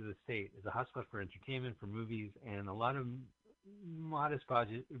 Georgia, the state, is a hot spot for entertainment, for movies, and a lot of modest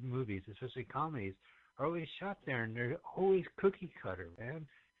budget movies, especially comedies, are always shot there, and they're always cookie cutter, man.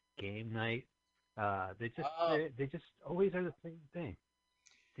 Game night. They just always are the same thing.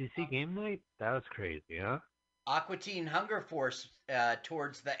 Did you see Game Night? That was crazy, huh? Aqua Teen Hunger Force,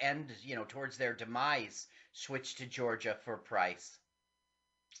 towards the end, towards their demise, switched to Georgia for price.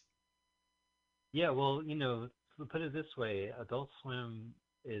 Yeah, well, to put it this way, Adult Swim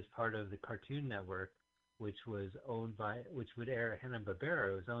is part of the Cartoon Network, which would air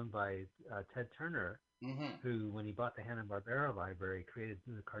Hanna-Barbera. It was owned by Ted Turner, Mm-hmm. who, when he bought the Hanna-Barbera library, created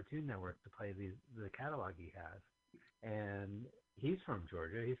the Cartoon Network to play the catalog he has. And he's from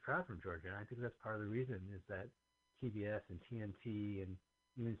Georgia. He's proud from Georgia. And I think that's part of the reason is that TBS and TNT and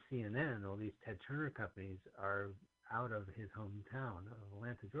even CNN, all these Ted Turner companies, are out of his hometown of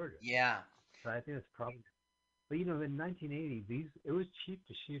Atlanta, Georgia. Yeah. So I think that's probably. But in 1980, it was cheap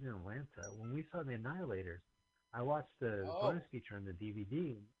to shoot in Atlanta. When we saw The Annihilators, I watched the bonus feature on the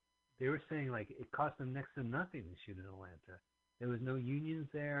DVD. They were saying like it cost them next to nothing to shoot in Atlanta. There was no unions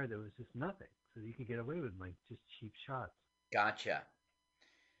there. There was just nothing, so you could get away with like just cheap shots. Gotcha.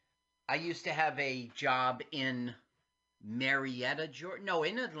 I used to have a job in Marietta, Georgia. No,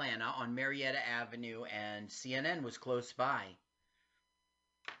 in Atlanta on Marietta Avenue, and CNN was close by.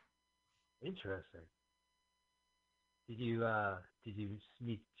 Interesting. Did you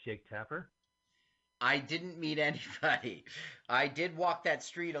meet Jake Tapper? I didn't meet anybody. I did walk that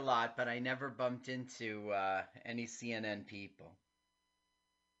street a lot, but I never bumped into any CNN people.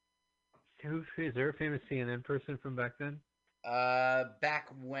 Is there a famous CNN person from back then? Back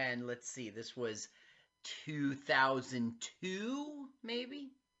when, let's see, this was 2002, maybe?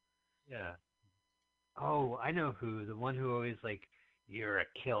 Yeah. Oh, I know who. The one who always like, you're a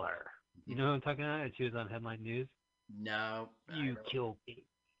killer. You know who I'm talking about? She was on Headline News. No. You killed me.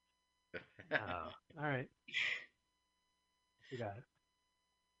 Oh, all right. You got it.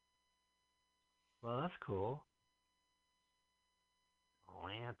 Well, that's cool.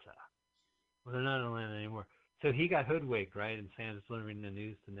 Atlanta. Well, they're not in Atlanta anymore. So he got hoodwinked, right? And Sam's delivering the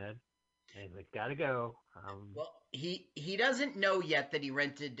news to Ned. And he's like, gotta go. Well, he doesn't know yet that he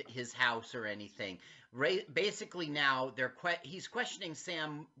rented his house or anything. Basically, now he's questioning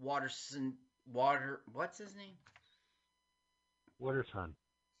Sam Watterson. What's his name? Waterson.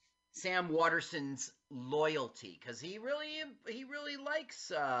 Sam Watterson's loyalty, because he really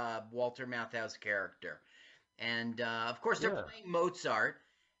likes Walter Matthau's character, and of course they're playing Mozart,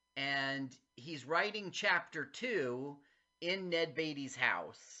 and he's writing Chapter 2 in Ned Beatty's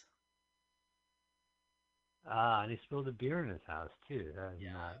house. Ah, and he spilled a beer in his house too.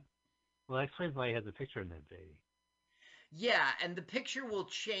 Yeah. Well, that explains why he has a picture of Ned Beatty. Yeah, and the picture will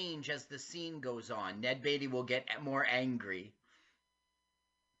change as the scene goes on. Ned Beatty will get more angry.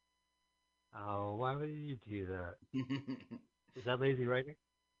 Oh, why would you do that? Is that lazy writing?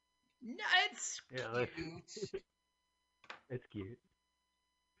 No, it's Yeah, cute. It's cute.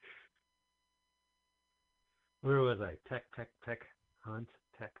 Where was I? Peck, hunt,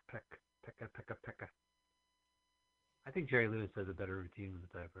 peck, pecka. I think Jerry Lewis has a better routine with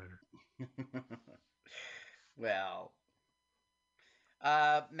the typewriter. Well,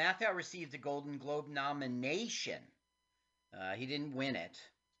 Matthau received a Golden Globe nomination. He didn't win it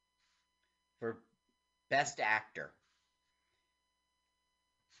for Best Actor.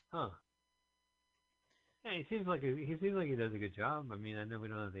 Huh. Yeah, he seems like he does a good job. I mean, I know we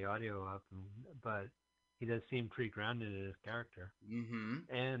don't have the audio up, but he does seem pretty grounded in his character.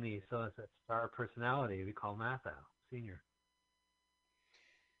 Mm-hmm. And he still has that star personality we call Matthau Senior.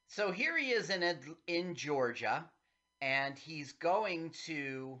 So here he is in Georgia, and he's going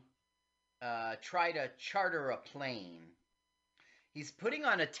to try to charter a plane. He's putting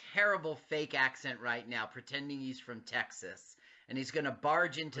on a terrible fake accent right now, pretending he's from Texas, and he's going to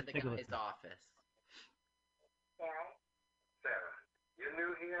barge into the guy's office. Sarah, you're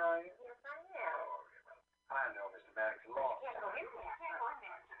new here, are you? Yes, I am. I know Mr. Maddox Law.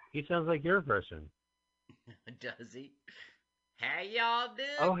 He sounds like your person. Does he? How y'all doing?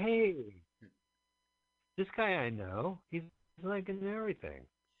 Oh, hey. This guy I know. He's like in everything.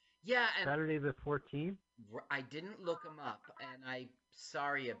 Yeah, and Saturday the 14th? I didn't look him up, and I'm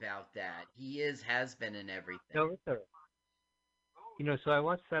sorry about that. He has been in everything. No, it's all right. You know, so I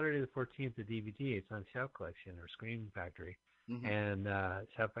watched Saturday the 14th, the DVD. It's on Shout Collection or Screen Factory, and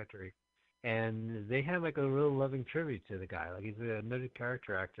Shout Factory, and they have like a real loving tribute to the guy. Like he's a noted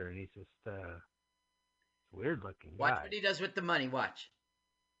character actor, and he's just weird looking guy. Watch what he does with the money. Watch.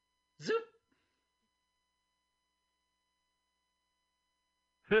 Zoop.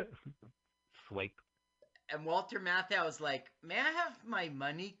 Swipe. And Walter Matthau is like, "May I have my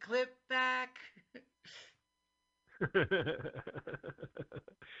money clip back?"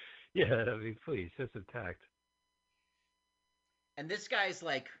 Yeah, I mean, please, just attacked. And this guy's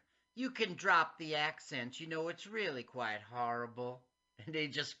like, "You can drop the accent. You know, it's really quite horrible." And he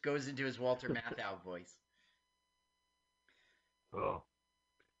just goes into his Walter Matthau voice. Oh,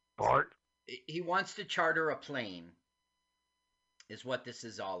 Bart. He wants to charter a plane, is what this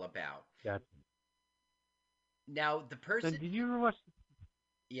is all about. Gotcha. Now, the person... Did you ever watch...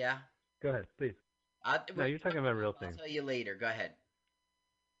 Yeah? Go ahead, please. No, you're talking about real things. I'll tell you later. Go ahead.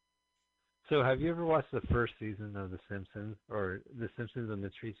 So have you ever watched the first season of The Simpsons, or The Simpsons on the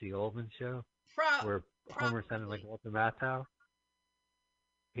Tracy Ullman show, where Homer sounded like Walter Matthau?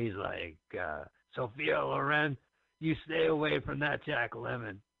 He's like, Sophia Loren, you stay away from that Jack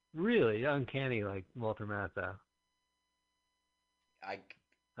Lemmon. Really uncanny, like Walter Matthau.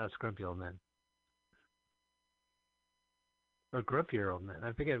 That's Grumpy Old Man. Or Grumpier Old Man.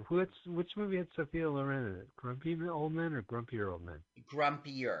 I forget which movie had Sophia Loren in it. Grumpy Old Man or Grumpier Old Man?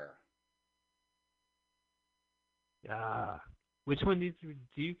 Grumpier. Which one do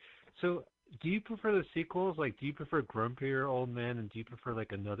you? So, do you prefer the sequels? Like, do you prefer Grumpier Old Man, and do you prefer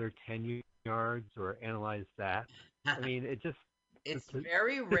like Another 10 Yards, or Analyze That? I mean, it's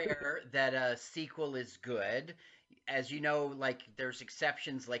very rare that a sequel is good. As you know, like there's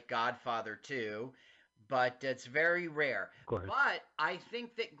exceptions like Godfather 2, but it's very rare. But I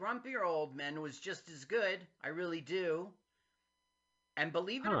think that Grumpier Old Man was just as good. I really do. And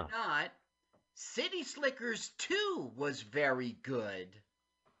believe it or not, City Slickers 2 was very good.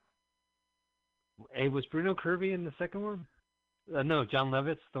 Hey, was Bruno Kirby in the second one? No, John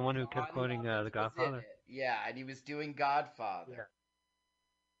Lovitz, the one who kept quoting The Godfather. Yeah, and he was doing Godfather.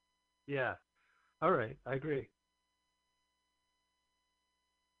 Yeah. All right, I agree.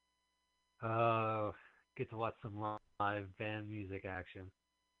 Get to watch some live band music action.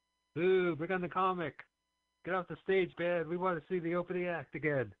 Boo, bring on the comic. Get off the stage, band. We want to see the opening act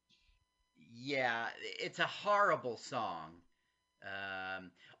again. Yeah, it's a horrible song.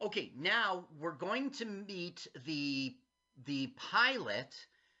 Okay, now we're going to meet the pilot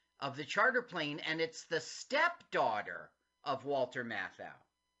of the charter plane, and it's the stepdaughter of Walter Matthau.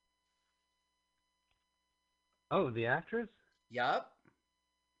 Oh, the actress? Yup.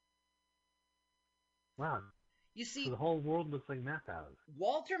 Wow. You So see, the whole world looks like Mathau's.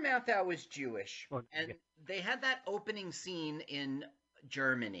 Walter Matthau was Jewish, Oh, and okay. they had that opening scene in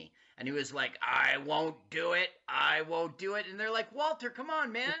Germany, and he was like, "I won't do it, I won't do it," and they're like, "Walter, come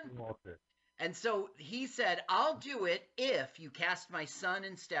on, man." Walter. And so he said, "I'll do it if you cast my son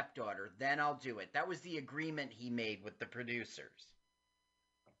and stepdaughter, then I'll do it." That was the agreement he made with the producers.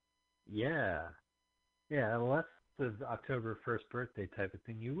 Yeah. Yeah, well, that's the October 1st birthday type of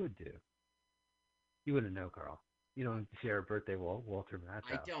thing you would do. You wouldn't know, Carl. You don't share a birthday with Walter I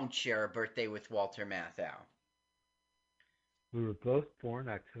Matthau. don't share a birthday with Walter Matthau. We were both born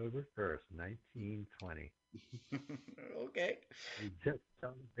October 1st, 1920. Okay. We just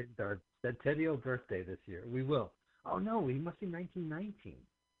celebrated our centennial birthday this year. We will. Oh, no, we must be 1919.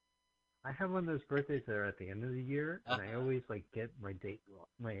 I have one of those birthdays that are at the end of the year, and I always get my date wrong,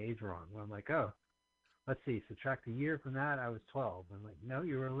 my age wrong. I'm like, oh, let's see, subtract a year from that, I was 12. I'm like, no,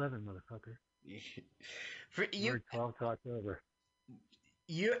 you were 11, motherfucker. For you, We're 12 to October.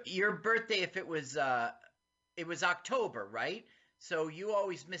 your birthday, if it was October, right? So you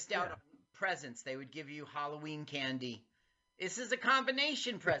always missed out on presents. They would give you Halloween candy. This is a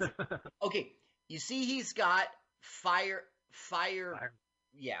combination present. Okay, you see, he's got firecrackers.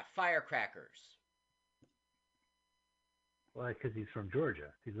 Well, because he's from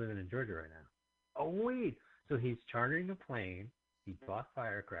Georgia. He's living in Georgia right now. Oh, wait. So he's chartering a plane. He bought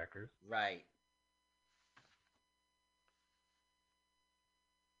firecrackers. Right.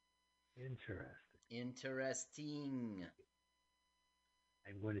 Interesting.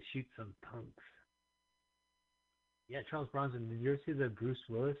 I'm going to shoot some punks. Yeah, Charles Bronson. Did you ever see the Bruce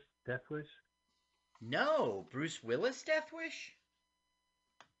Willis Death Wish? No, Bruce Willis Death Wish?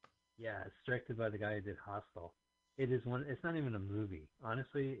 Yeah, it's directed by the guy who did Hostel. It is one. It's not even a movie.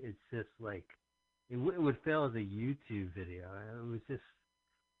 Honestly, it's just like it would fail as a YouTube video.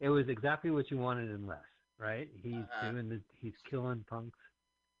 It was exactly what you wanted and less. Right? He's killing punks,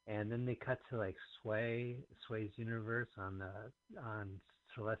 and then they cut to like Sway's universe on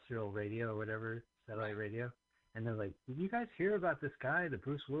celestial radio or whatever, satellite radio. And they're like, did you guys hear about this guy, the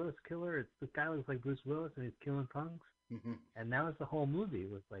Bruce Willis killer? This guy looks like Bruce Willis and he's killing punks. Mm-hmm. And that was the whole movie,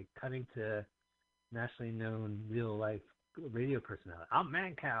 was like cutting to nationally known real life radio personality. I'm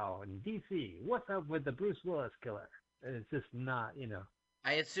Mancow in DC. What's up with the Bruce Willis killer? And it's just not,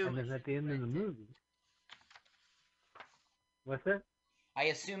 I assume. And then at the end of the movie. What's that? I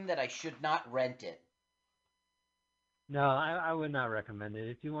assume that I should not rent it. No, I would not recommend it.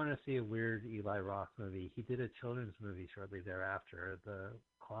 If you want to see a weird Eli Roth movie, he did a children's movie shortly thereafter, The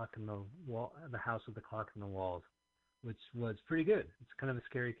Clock in the Wall, The House with the Clock in the Walls, which was pretty good. It's kind of a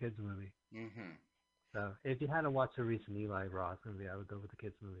scary kids movie. Mm-hmm. So if you had to watch a recent Eli Roth movie, I would go with the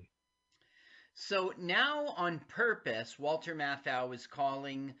kids movie. So now, on purpose, Walter Matthau is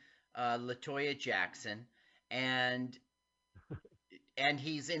calling LaToya Jackson, and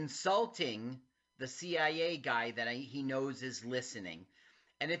he's insulting the CIA guy that he knows is listening.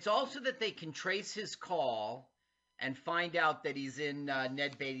 And it's also that they can trace his call and find out that he's in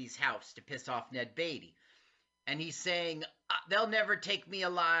Ned Beatty's house to piss off Ned Beatty. And he's saying, they'll never take me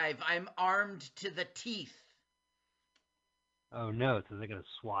alive. I'm armed to the teeth. Oh, no. So they're going to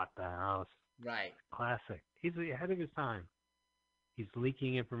SWAT the house. Right. Classic. He's ahead of his time. He's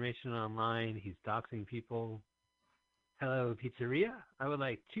leaking information online. He's doxing people. Hello, pizzeria? I would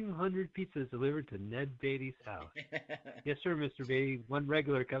like 200 pizzas delivered to Ned Beatty's house. Yes, sir, Mr. Beatty. One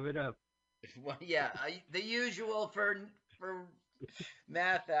regular coming up. Well, yeah, the usual for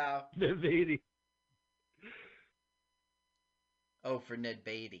Matthau. Ned Beatty. Oh, for Ned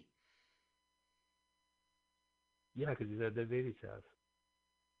Beatty. Yeah, because he's at Ned Beatty's house.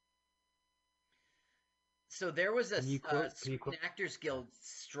 So there was a Screen Actors Guild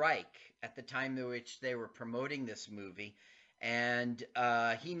strike at the time in which they were promoting this movie, and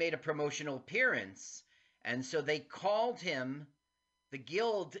he made a promotional appearance, and so they called him, the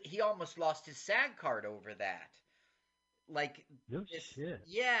Guild, he almost lost his SAG card over that. Like, no shit.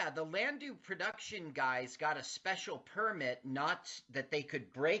 Yeah, the Landu production guys got a special permit, not that they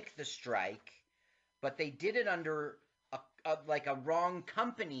could break the strike, but they did it under a wrong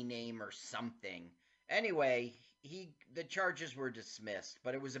company name or something. Anyway, the charges were dismissed,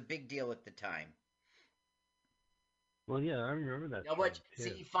 but it was a big deal at the time. Well, yeah, I remember that. Now,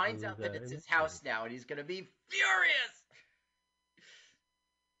 he finds out that it's his house now, and he's going to be furious.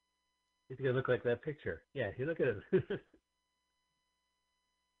 He's gonna look like that picture. Yeah, you look at him.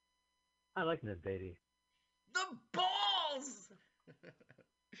 I like Ned Beatty. The balls!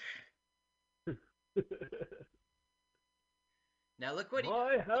 Now look what he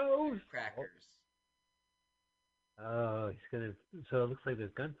My did. house. Crackers. Oh, he's gonna. So it looks like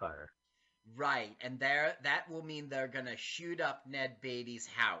there's gunfire. Right, and that will mean they're gonna shoot up Ned Beatty's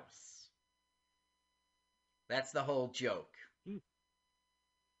house. That's the whole joke.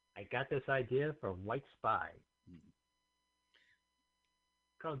 I got this idea from White Spy.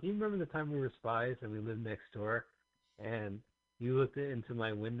 Carl, do you remember the time we were spies and we lived next door, and you looked into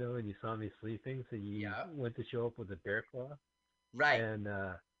my window and you saw me sleeping, so you went to show up with a bear claw? Right. And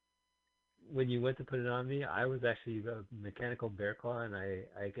when you went to put it on me, I was actually a mechanical bear claw, and I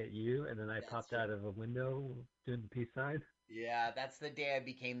get you, and then I popped out of a window doing the peace sign. Yeah, that's the day I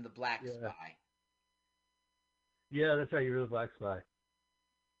became the Black Spy. Yeah, that's right. You were the Black Spy.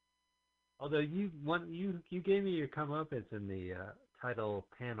 Although you gave me your comeuppance in the title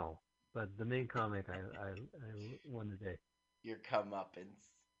panel, but the main comic I won the day. Your comeuppance.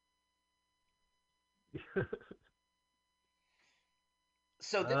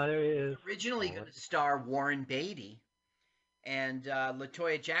 So this was originally going to star Warren Beatty, and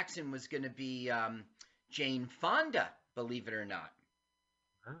LaToya Jackson was going to be Jane Fonda, believe it or not.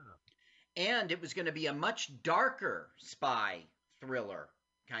 Oh. And it was going to be a much darker spy thriller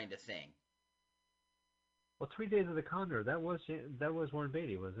kind of thing. Well, 3 Days of the Condor, that was Warren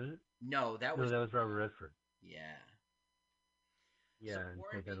Beatty, wasn't it? No, that was Robert Redford. Yeah. Yeah, so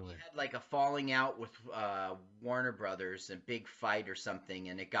Warren Beatty had like a falling out with Warner Brothers, a big fight or something,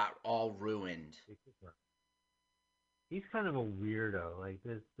 and it got all ruined. He's kind of a weirdo. Like,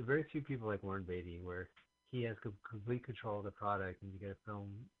 there's very few people like Warren Beatty, where he has complete control of the product, and you get a film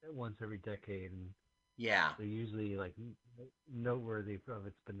once every decade, and they're usually like noteworthy of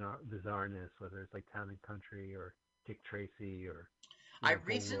its bizarreness, whether it's like Town and Country or Dick Tracy or. I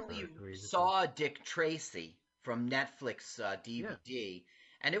recently saw Dick Tracy from Netflix DVD,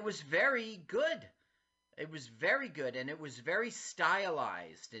 and it was very good. It was very good, and it was very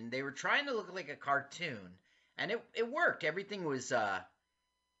stylized, and they were trying to look like a cartoon, and it worked. Everything was the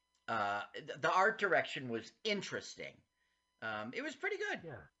art direction was interesting. It was pretty good.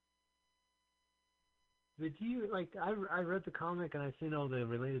 Yeah. But I read the comic and I've seen all the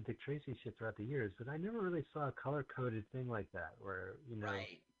related Dick Tracy shit throughout the years, but I never really saw a color-coded thing like that where,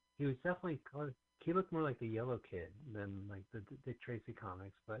 he was definitely color. He looked more like the Yellow Kid than like the Dick Tracy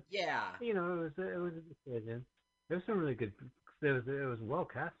comics, but it was a decision. There was some really good. It was well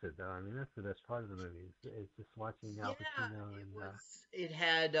casted though. I mean, that's the best part of the movie. Is just watching Al Pacino it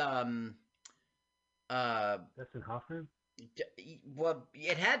had Dustin Hoffman. Well,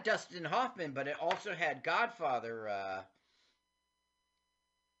 it had Dustin Hoffman, but it also had Godfather.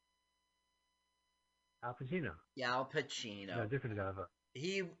 Al Pacino. Yeah, Al Pacino. No, different Godfather.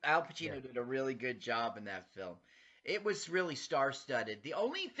 Al Pacino did a really good job in that film. It was really star-studded. The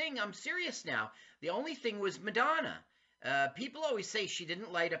only thing, I'm serious now, the only thing was Madonna. People always say she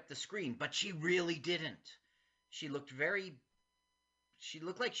didn't light up the screen, but she really didn't. She looked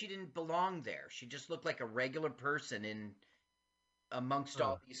like she didn't belong there. She just looked like a regular person amongst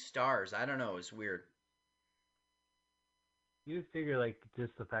all these stars. I don't know. It's weird. You would figure, like,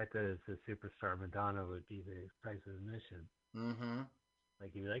 just the fact that it's a superstar Madonna would be the price of admission. Mm-hmm.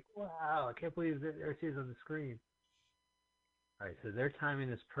 Like, you'd be like, wow, I can't believe there she is on the screen. All right, so their timing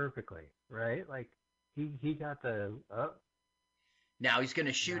is perfectly, right? Like, he got the... Now he's going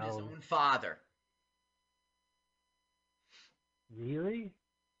to shoot his own father. Really?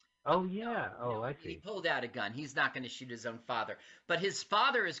 Oh, yeah. No, I see. He pulled out a gun. He's not going to shoot his own father. But his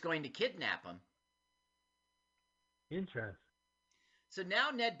father is going to kidnap him. Interesting. So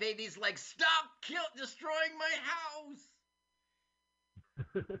now Ned Beatty's like, stop destroying my house.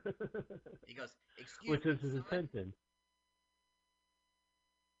 He goes, excuse me, which is his intention.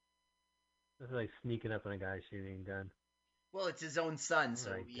 That's like sneaking up on a guy shooting a gun. Well, it's his own son,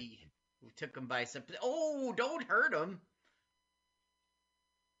 so we took him by surprise. Oh, don't hurt him.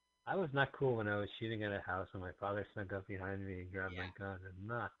 I was not cool when I was shooting at a house when my father snuck up behind me and grabbed my gun.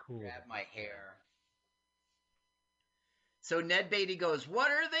 Not cool. Grabbed my hair. So Ned Beatty goes,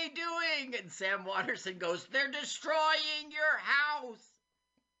 what are they doing? And Sam Waterston goes, they're destroying your house.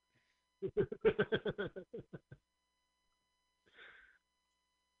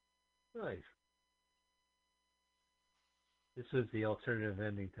 Nice. This was the alternative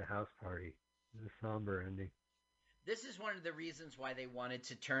ending to House Party. The somber ending. This is one of the reasons why they wanted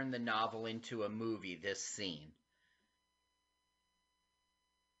to turn the novel into a movie, this scene.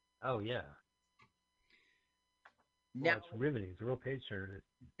 Oh, yeah. Well, Now, it's riveting. It's a real page turner.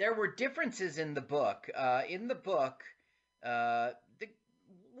 there were differences in the book. The,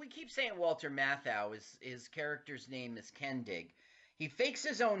 we keep saying Walter Matthau. His character's name is Kendig. He fakes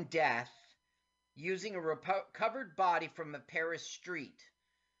his own death using a recovered body from a Paris street.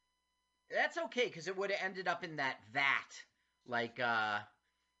 That's okay because it would have ended up in that vat, like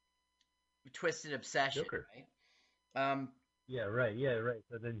Twisted Obsession, Joker. right? Yeah, right. Yeah, right.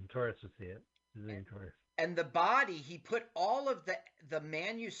 So then tourists would see it. Tourists. And the body, he put all of the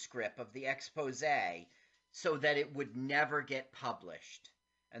manuscript of the expose so that it would never get published.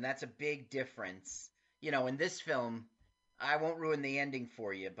 And that's a big difference. You know, in this film, I won't ruin the ending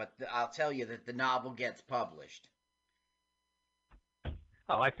for you, but I'll tell you that the novel gets published.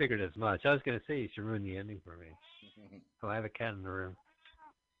 Oh, I figured as much. I was going to say you should ruin the ending for me. Oh, I have a cat in the room.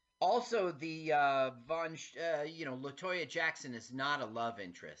 Also, the Latoya Jackson is not a love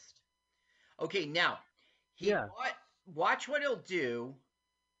interest. Okay, now watch what he'll do.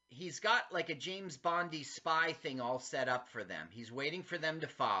 He's got like a James Bondy spy thing all set up for them. He's waiting for them to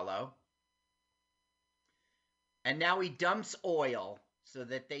follow. And now he dumps oil so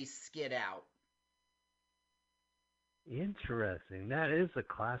that they skid out. Interesting. That is a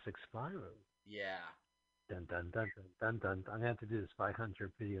classic spy movie. Yeah. Dun dun dun dun dun dun. I'm gonna have to do the Spy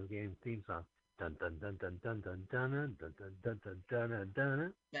Hunter video game theme song. Dun dun dun dun dun dun dun dun dun dun dun dun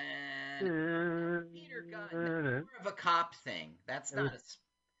dun dun. Peter Gunn. That's more of a cop thing. That's not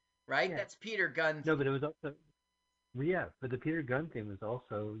right. Yeah. That's Peter Gunn. No, but it was also but the Peter Gunn theme was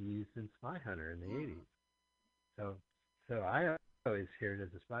also used in Spy Hunter in the '80s. So I always hear it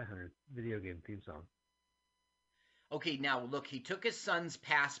as a Spy Hunter video game theme song. Okay, now look, he took his son's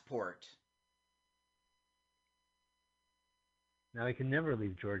passport. Now he can never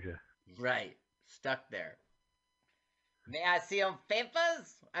leave Georgia. Right, stuck there. May I see your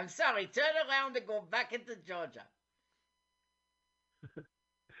papers? I'm sorry, turn around and go back into Georgia.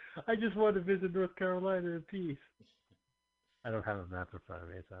 I just want to visit North Carolina in peace. I don't have a map in front of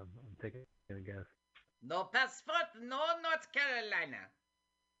me, so I'm taking a guess. No passport, no North Carolina.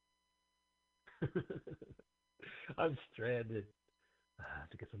 I'm stranded. I have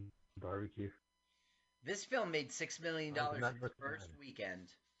to get some barbecue. This film made $6 million in its first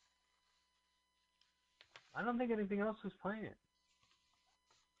weekend. I don't think anything else was playing it.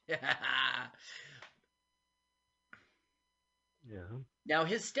 Yeah. Now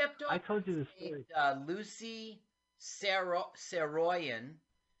his stepdaughter. I told you the story. Lucy Saroyan,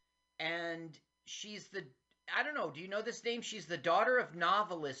 and she's the. I don't know. Do you know this name? She's the daughter of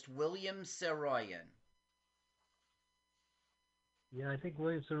novelist William Saroyan. Yeah, I think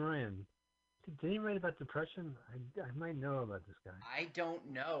William Saroyan. Did he write about depression? I might know about this guy. I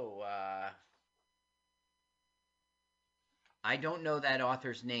don't know. I don't know that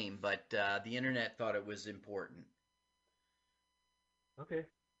author's name, but the internet thought it was important. Okay.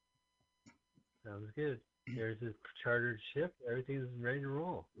 Sounds good. There's a chartered ship. Everything's ready to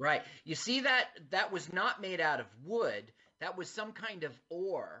roll. Right. You see that was not made out of wood. That was some kind of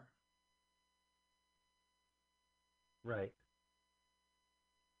ore. Right.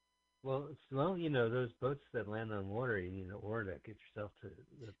 Well, you know, those boats that land on water, you need an oar to get yourself to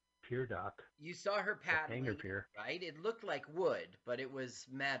the pier dock. You saw her paddling, hangar pier. Right? It looked like wood, but it was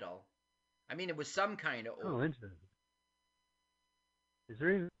metal. I mean, it was some kind of ore. Oh, interesting. Is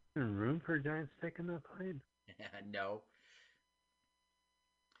there even room for a giant stick in that plane? No.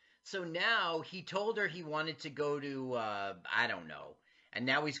 So now he told her he wanted to go to, I don't know, and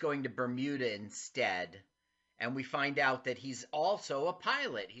now he's going to Bermuda instead. And we find out that he's also a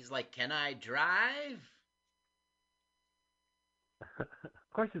pilot. He's like, can I drive? Of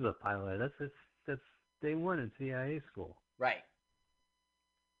course he's a pilot. That's day one in CIA school. Right.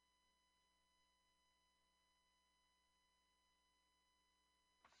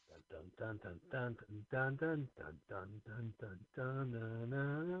 Dun dun dun dun dun dun dun dun dun dun dun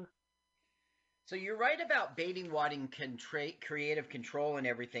dun. So you're right about Bating-Wadding creative control and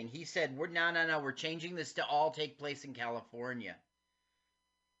everything. He said, no, we're changing this to all take place in California.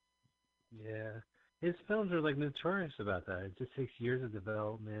 Yeah. His films are like notorious about that. It just takes years of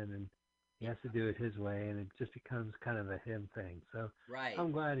development, and he has to do it his way, and it just becomes kind of a him thing. So right.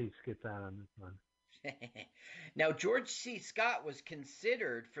 I'm glad he skipped out on this one. Now, George C. Scott was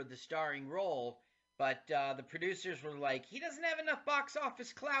considered for the starring role, but the producers were like, he doesn't have enough box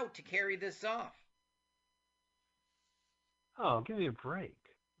office clout to carry this off. Oh, give me a break.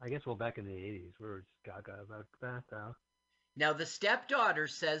 I guess, back in the 80s, we were just gaga about Matthau. Now, the stepdaughter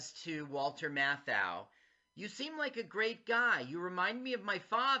says to Walter Matthau, you seem like a great guy. You remind me of my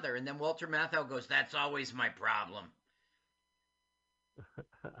father. And then Walter Matthau goes, that's always my problem.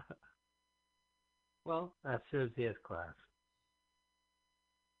 Well, that shows he has class.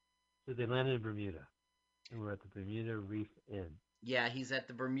 So they landed in Bermuda, and we're at the Bermuda Reef Inn. Yeah, he's at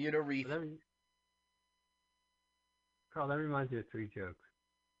the Bermuda Reef. Carl, that reminds me of three jokes.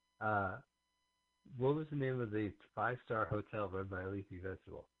 What was the name of the 5-star hotel run by a leafy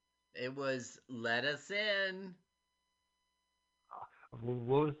vegetable? It was Let Us In.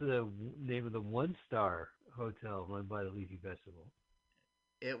 What was the name of the 1-star hotel run by the leafy vegetable?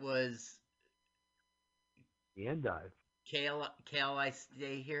 It was The Endive. Kale, I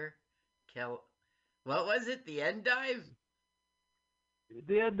Stay Here. Kale, what was it? The Endive?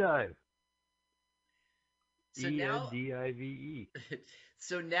 The Endive. So now, Endive.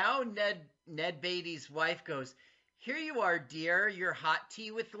 so now Ned Beatty's wife goes, "Here you are, dear, your hot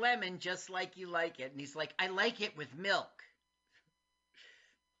tea with lemon, just like you like it." And he's like, "I like it with milk."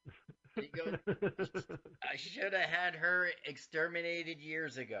 And he goes, "I should have had her exterminated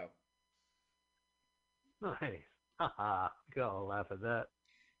years ago." Nice. Haha. Go laugh at that.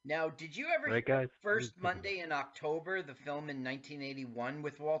 Now, did you ever Right, hear guys? First Monday in October, the film in 1981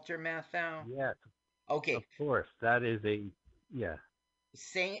 with Walter Matthau? Yes. Okay. Of course. That is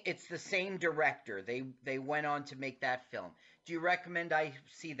It's the same director. They went on to make that film. Do you recommend I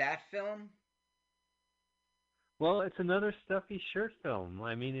see that film? Well, it's another stuffy shirt film.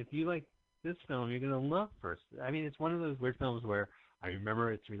 I mean, if you like this film, you're going to love First. I mean, it's one of those weird films where I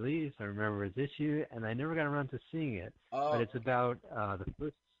remember its release, I remember its issue, and I never got around to seeing it. Oh. But it's about the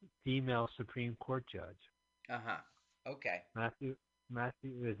first female Supreme Court judge. Uh-huh. Okay. Matthew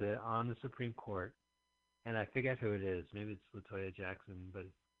is on the Supreme Court, and I forget who it is. Maybe it's Latoya Jackson, but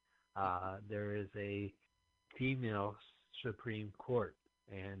there is a female Supreme Court,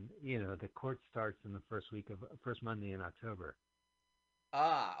 and the court starts in the first Monday in October.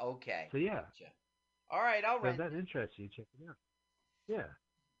 Ah, okay. So yeah. Gotcha. All right, I'll rent. If that interests you, check it out. Yeah.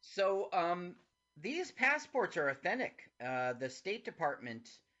 So these passports are authentic. The State Department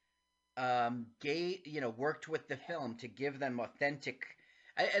worked with the film to give them authentic.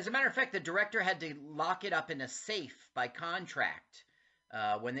 As a matter of fact, the director had to lock it up in a safe by contract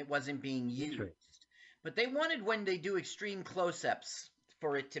when it wasn't being used. Right. But they wanted, when they do extreme close-ups,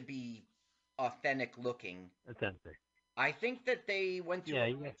 for it to be authentic looking. Authentic. I think that they went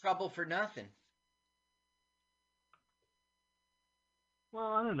through trouble for nothing.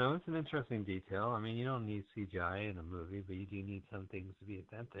 Well, I don't know. It's an interesting detail. I mean, you don't need CGI in a movie, but you do need some things to be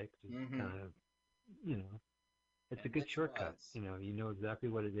authentic. Just kind of, it's a good shortcut. You know exactly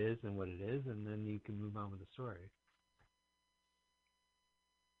what it is, and then you can move on with the story.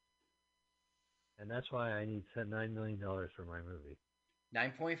 And that's why I need $9 million for my movie.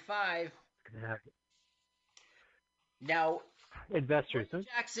 9.5. Now, investors.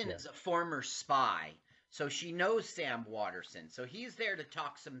 Jackson is a former spy. So she knows Sam Waterston. So he's there to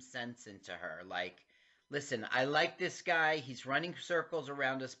talk some sense into her. Like, listen, I like this guy. He's running circles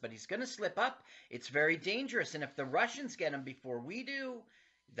around us, but he's going to slip up. It's very dangerous. And if the Russians get him before we do,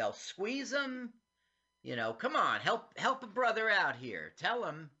 they'll squeeze him. Come on, help a brother out here. Tell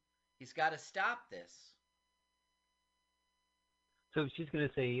him he's got to stop this. So she's going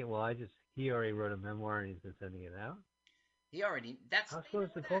to say, well, he already wrote a memoir and he's been sending it out? How slow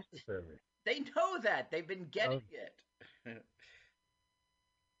is the Postal Service? They know that. They've been getting it.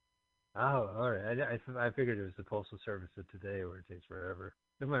 Oh, all right. I figured it was the Postal Service of today where it takes forever.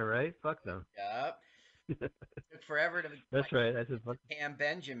 Am I right? Fuck them. Yep. It took forever to... That's right. I said fuck. Pam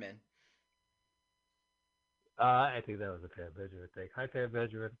Benjamin. I think that was a Pam Benjamin thing. Hi, Pam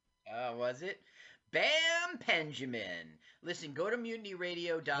Benjamin. Was it? Bam Benjamin. Listen, go to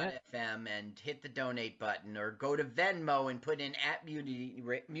MutinyRadio.fm and hit the donate button, or go to Venmo and put in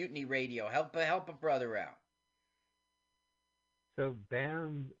 @Mutiny Radio. Help a brother out. So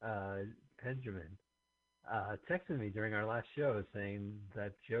Bam Benjamin texted me during our last show saying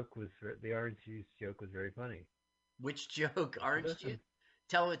that the orange juice joke was very funny. Which joke? Orange juice?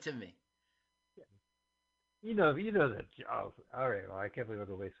 Tell it to me. You know that. Oh, all right. Well, I can't believe we're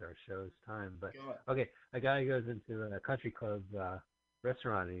going to waste our show's time. But okay, a guy goes into a country club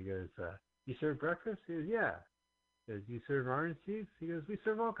restaurant and he goes, "You serve breakfast?" He goes, "Yeah." He goes, "You serve orange juice?" He goes, "We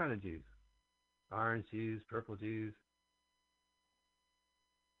serve all kind of juice. Orange juice, purple juice."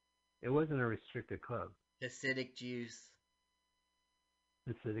 It wasn't a restricted club. Acidic juice.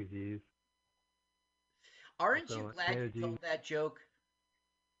 Acidic juice. Aren't you glad you told that joke?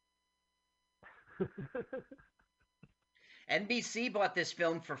 NBC bought this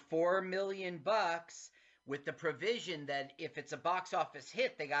film for $4 million with the provision that if it's a box office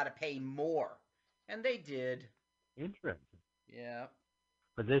hit, they got to pay more. And they did. Interesting. Yeah.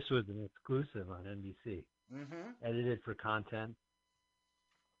 But this was an exclusive on NBC. Mm-hmm. Edited for content.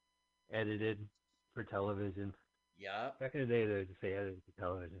 Edited. for television. Yup. Back in the day, they would just say edited for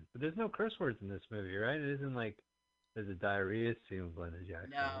television. But there's no curse words in this movie, right? It isn't like there's a diarrhea scene with Glenda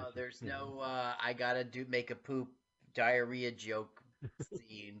Jackson. No, It's just, there's you know. no I gotta make a poop diarrhea joke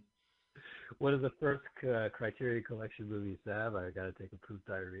scene. One of the first Criteria Collection movies to have, I gotta take a poop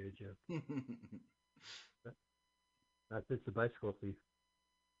diarrhea joke. Not this the bicycle thief.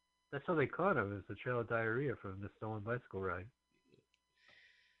 That's how they caught him. It was the trail of diarrhea from the stolen bicycle ride.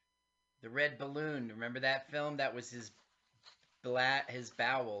 The Red Balloon. Remember that film? That was his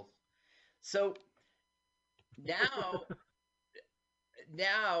bowel. So now,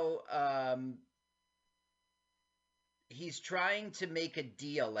 he's trying to make a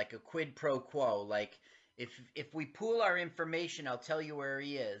deal, like a quid pro quo. Like, if we pool our information, I'll tell you where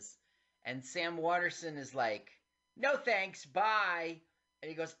he is. And Sam Waterston is like, no thanks, bye. And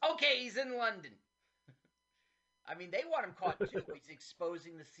he goes, okay, he's in London. I mean, they want him caught too. He's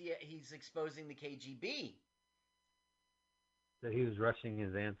exposing the KGB. So he was rushing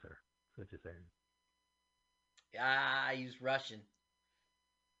his answer. That's what you're saying. Ah, he's Russian.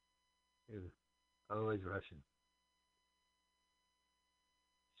 He was always Russian.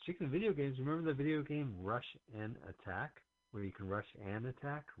 Speaking of video games, remember the video game Rush and Attack? Where you can rush and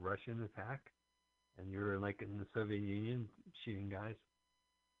attack? Russian attack? And you're like in the Soviet Union shooting guys?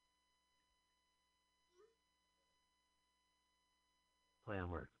 Play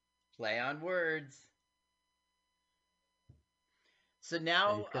on words. Play on words. So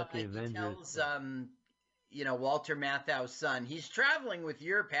now he tells, Walter Matthau's son, he's traveling with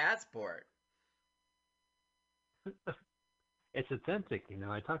your passport. It's authentic,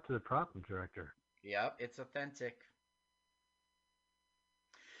 I talked to the prop director. Yep, it's authentic.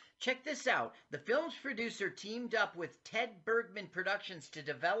 Check this out. The film's producer teamed up with Ted Bergman Productions to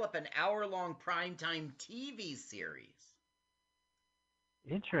develop an hour-long primetime TV series.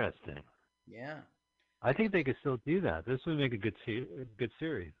 Interesting. Yeah. I think they could still do that. This would make a good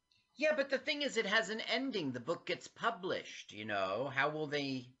series. Yeah, but the thing is, it has an ending. The book gets published, How will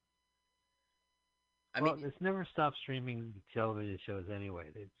they... I mean, it's never stopped streaming television shows anyway.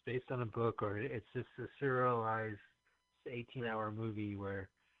 It's based on a book, or it's just a serialized 18-hour movie where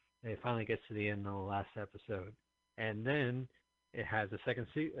it finally gets to the end of the last episode. And then it has a second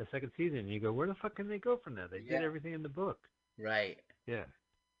season. And you go, where the fuck can they go from there? They did everything in the book. Right. Yeah.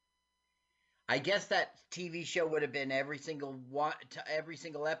 I guess that TV show would have been every single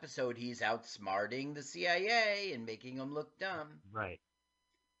episode he's outsmarting the CIA and making them look dumb. Right.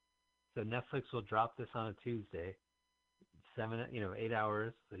 So Netflix will drop this on a Tuesday, 8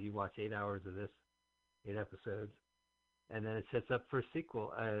 hours. So you watch 8 hours of this, 8 episodes, and then it sets up for a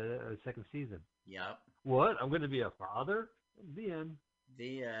sequel, a second season. Yep. What? I'm going to be a father? The end.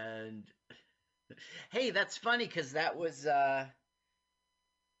 The end. Hey, that's funny because that was, gosh,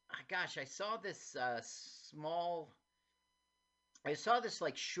 I saw this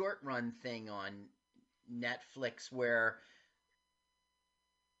like short run thing on Netflix where.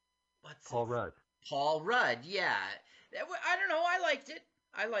 Paul Rudd. Paul Rudd, yeah. I don't know. I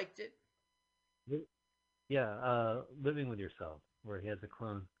liked it. Yeah, Living with Yourself, where he has a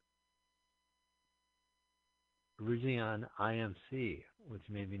clone. Originally on IMC, which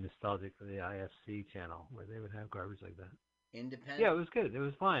made me nostalgic for the IFC channel, where they would have garbage like that. Independent? Yeah, it was good. It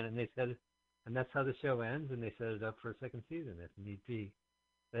was fine. And they said, and that's how the show ends, and they set it up for a second season if need be.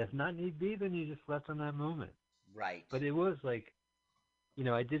 But if not need be, then you just left on that moment. Right. But it was like,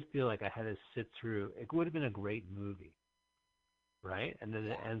 I did feel like I had to sit through. It would have been a great movie, right? And then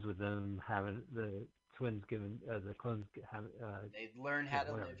it ends with them having the twins given the clones have. They'd learn how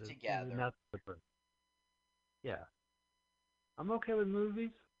to live together. Yeah, I'm okay with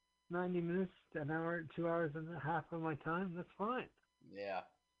movies. 90 minutes, an hour, 2 hours and a half of my time. That's fine. Yeah.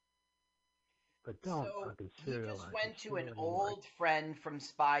 But don't fucking serialize. He just went to an old friend from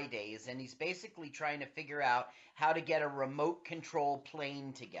Spy Days, and he's basically trying to figure out how to get a remote control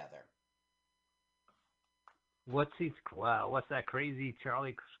plane together. What's that crazy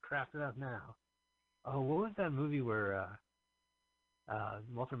Charlie crafted up now? Oh, what was that movie where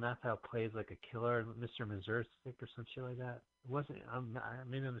Walter Matthau plays like a killer, Mr. Mazursik or some shit like that? It wasn't.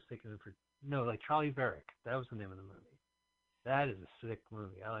 Maybe I'm mistaken for. No, like Charlie Varick. That was the name of the movie. That is a sick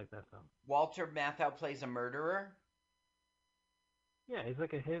movie. I like that film. Walter Matthau plays a murderer? Yeah, he's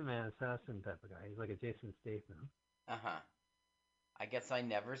like a hitman assassin type of guy. He's like a Jason Statham. Uh-huh. I guess I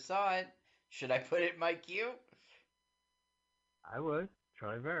never saw it. Should I put it in my queue? I would.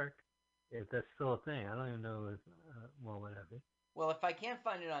 Charlie Varick. If that's still a thing. I don't even know if, whatever. Well, if I can't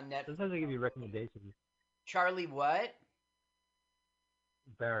find it on Netflix... Sometimes they give you recommendations. Charlie what?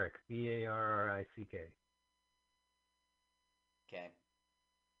 Varick. Barrick. Okay.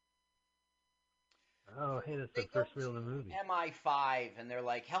 Oh, So hey, that's they the go first reel in the movie. to MI5 and they're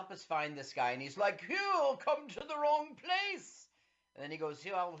like, help us find this guy. And he's like, you'll come to the wrong place. And then he goes,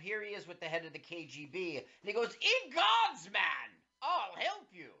 well, here he is with the head of the KGB. And he goes, in God's man, I'll help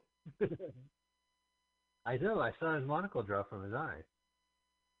you. I know. I saw his monocle drop from his eye.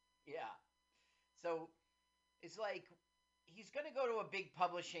 Yeah. So it's like he's going to go to a big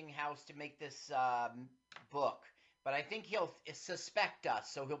publishing house to make this book. But I think he'll suspect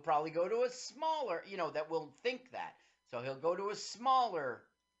us. So he'll probably go to a smaller, that will think that. So he'll go to a smaller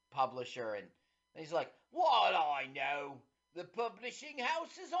publisher. And he's like, what I know? The publishing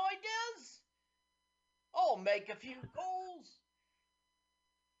house's ideas? I'll make a few calls.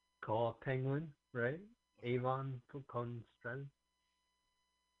 Call Penguin, right? Avon Constrad.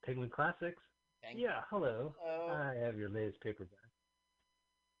 Penguin Classics. Yeah, hello. I have your latest paperback.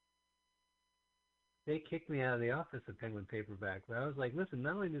 They kicked me out of the office of Penguin Paperback, but I was like, listen,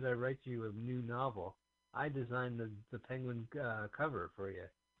 not only did I write you a new novel, I designed the Penguin cover for you.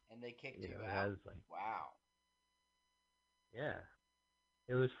 And they kicked you out? Like, wow. Yeah.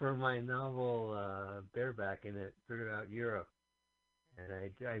 It was for my novel Bareback in it, throughout Europe.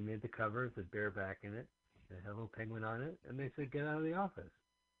 And I made the cover with Bareback in it, and a little penguin on it, and they said, get out of the office.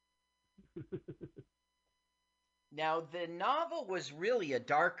 Now, the novel was really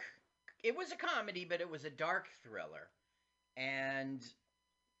it was a comedy, but it was a dark thriller. And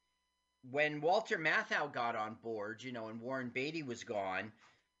when Walter Matthau got on board, and Warren Beatty was gone,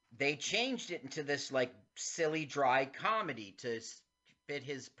 they changed it into this like silly, dry comedy to fit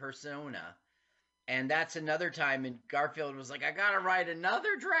his persona. And that's another time, and Garfield was like, I gotta write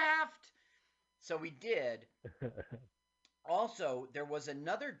another draft. So we did. Also, there was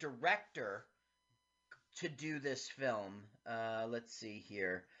another director to do this film. Let's see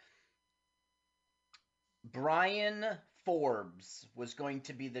here. Brian Forbes was going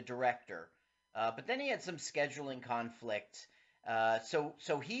to be the director. But then he had some scheduling conflict.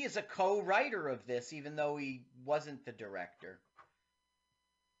 So he is a co-writer of this, even though he wasn't the director.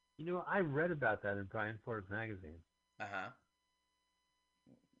 I read about that in Brian Forbes magazine. Uh-huh.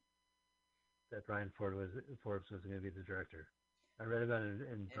 That Brian Forbes was going to be the director. I read about it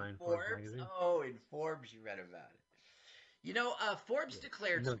in Brian Forbes magazine. Oh, in Forbes you read about it. Forbes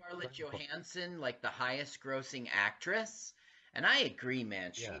declared Scarlett Johansson like the highest grossing actress. And I agree,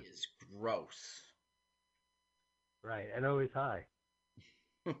 man. She is gross. Right, and always high.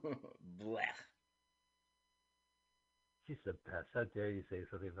 Blech. She's the best. How dare you say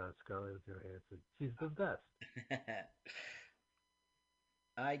something about Scarlett Johansson? She's the best.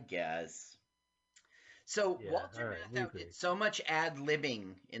 I guess. So Walter Matthau did so much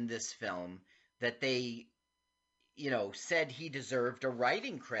ad-libbing in this film that they, said he deserved a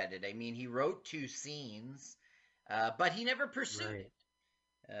writing credit. I mean, he wrote 2 scenes, but he never pursued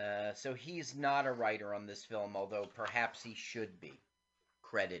it. So he's not a writer on this film, although perhaps he should be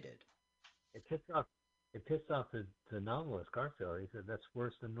credited. It pissed off the novelist Garfield. He said that's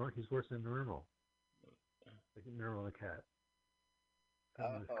worse than he's worse than Normal. Like Normal the cat.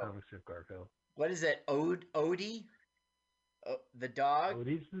 Comic strip Garfield. What is it? Odie? The dog?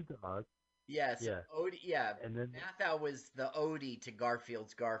 Odie's the dog. Yes. Yeah. Odie. Yeah. And then Matthau was the Odie to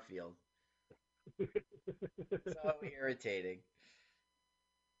Garfield's Garfield. So irritating.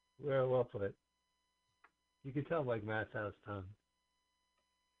 Well put. You can tell like Matthau's tongue.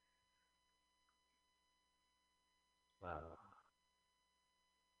 Wow.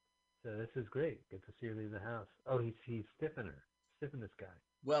 So this is great. Get to see her leave the house. Oh, he's stiffing this guy.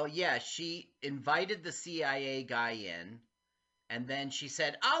 Well, yeah, she invited the CIA guy in, and then she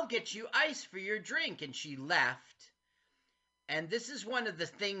said, I'll get you ice for your drink, and she left. And this is one of the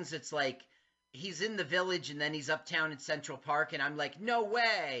things that's like, he's in the village, and then he's uptown in Central Park, and I'm like, no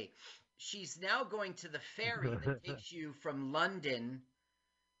way! She's now going to the ferry that takes you from London,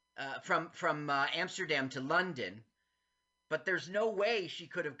 from Amsterdam to London, but there's no way she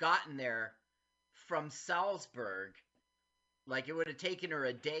could have gotten there from Salzburg. Like, it would have taken her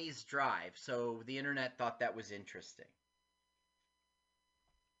a day's drive, so the internet thought that was interesting.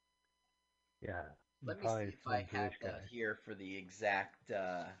 Yeah. Let me see if I have that here for the exact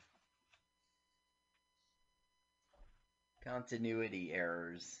continuity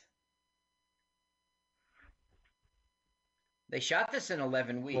errors. They shot this in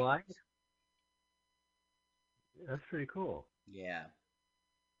 11 weeks. Well, that's pretty cool. Yeah.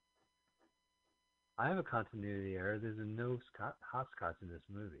 I have a continuity error. There's no hopscotch in this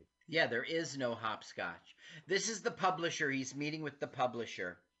movie. Yeah, there is no hopscotch. This is the publisher. He's meeting with the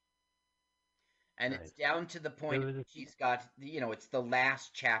publisher. And it's down to the point where he's got, it's the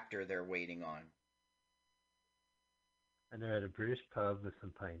last chapter they're waiting on. And they're at a British pub with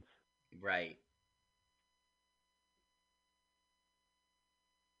some pints. Right.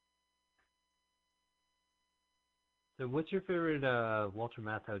 So, what's your favorite Walter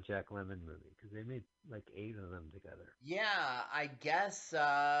Matthau Jack Lemmon movie? Because they made like 8 of them together. Yeah, I guess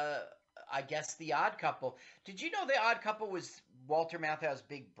The Odd Couple. Did you know The Odd Couple was Walter Matthau's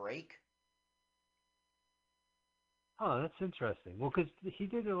big break? Oh, that's interesting. Well, because he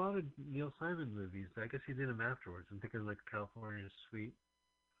did a lot of Neil Simon movies. I guess he did them afterwards. I'm thinking like California Suite.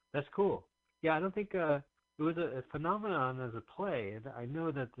 That's cool. Yeah, I don't think it was a phenomenon as a play. And I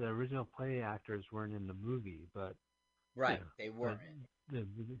know that the original play actors weren't in the movie, but you Right, know, they but weren't. the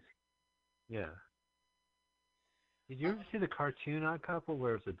yeah. Did you ever see the cartoon Odd Couple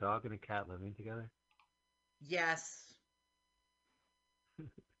where it was a dog and a cat living together? Yes.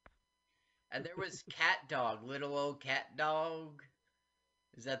 And there was Cat Dog, little old cat dog.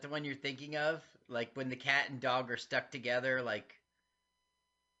 Is that the one you're thinking of? Like when the cat and dog are stuck together, like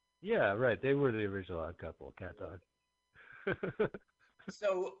Yeah, right. They were the original Odd Couple, cat dog.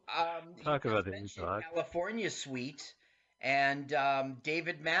 so. You Talk about just the mentioned dog. California Suite, and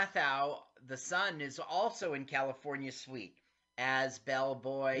David Mathau, the son, is also in California Suite as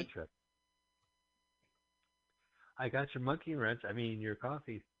bellboy. Interesting. I got your monkey wrench. I mean, your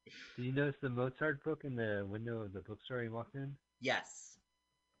coffee. Did you notice the Mozart book in the window of the bookstore you walked in? Yes.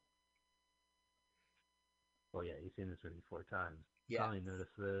 Well, yeah, you've seen this movie 4 times. Yeah. Probably noticed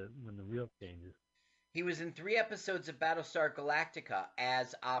when the wheel changes. He was in 3 episodes of Battlestar Galactica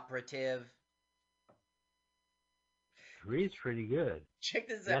as operative. Three's pretty good. Check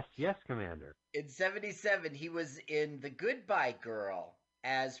this Yes, out. yes, Commander. In 77, he was in The Goodbye Girl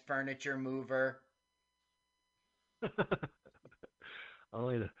as furniture mover.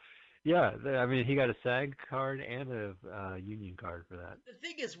 Only the, yeah. I mean, he got a SAG card and a union card for that. The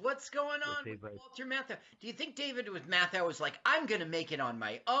thing is, what's going Got on paid with by. Walter Matthau? Do you think David with Matthau was like, I'm going to make it on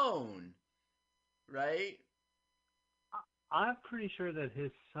my own? Right? I'm pretty sure that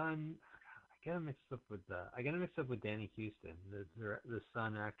his son. I get him mixed up with Danny Houston, the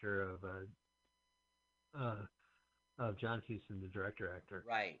son actor of John Houston, the director actor.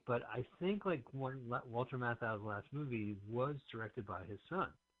 Right. But I think like Walter Matthau's last movie was directed by his son.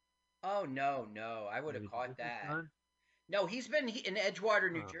 Oh, no, no. I would have Maybe caught this is his that. son? No, he's been in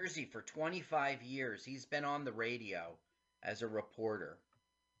Edgewater, New Oh, Jersey for 25 years. He's been on the radio as a reporter.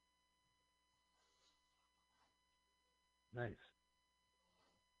 nice.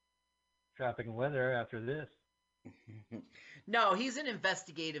 Traffic and weather after this. No, he's an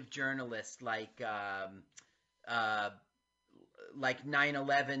investigative journalist uh, like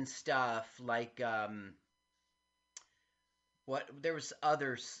 9/11 stuff, like what there was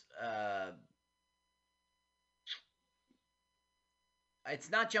others it's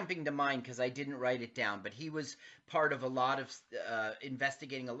not jumping to mind because I didn't write it down, but he was part of a lot of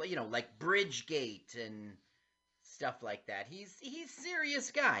investigating like Bridgegate and stuff like that. He's a serious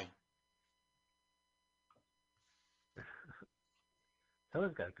guy.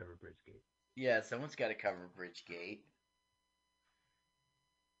 Someone's got to cover Bridgegate. Yeah, someone's got to cover Bridgegate.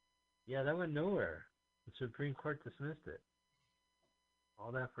 Yeah, that went nowhere. The Supreme Court dismissed it.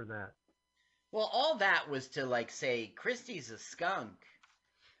 All that for that. Well, all that was to like say Christie's a skunk,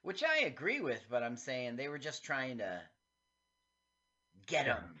 which I agree with, but I'm saying they were just trying to get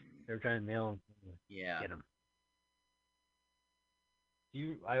him. They were trying to nail him. Yeah. Get him.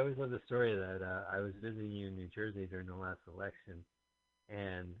 I always love the story that I was visiting you in New Jersey during the last election,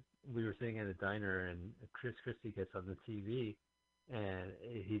 and we were sitting at a diner, and Chris Christie gets on the TV, and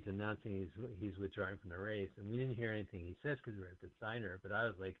he's announcing he's withdrawing from the race, and we didn't hear anything he says because we were at the diner, but I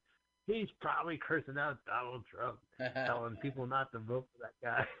was like, he's probably cursing out Donald Trump, telling people not to vote for that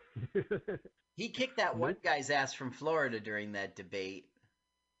guy. He kicked that one guy's ass from Florida during that debate.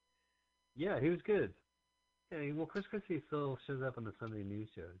 Yeah, he was good. Yeah, well, Chris Christie still shows up on the Sunday news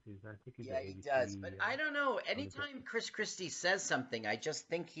shows. I think he's Yeah, he does. But I don't know. Anytime Chris Christie says something, I just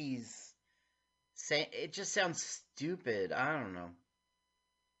think he's saying it just sounds stupid. I don't know.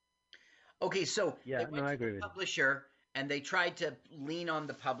 Okay, so yeah, they went I to agree the with publisher and they tried to lean on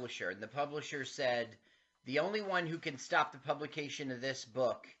the publisher, and the publisher said the only one who can stop the publication of this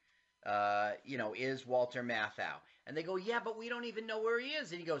book, is Walter Matthau. And they go, yeah, but we don't even know where he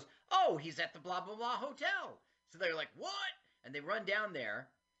is. And he goes, oh, he's at the blah, blah, blah hotel. So they're like, what? And they run down there.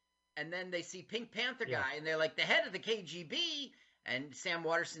 And then they see Pink Panther guy. And they're like, the head of the KGB. And Sam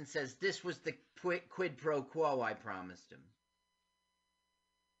Waterston says, this was the quid pro quo I promised him.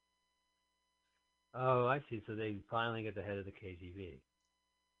 Oh, I see. So they finally get the head of the KGB.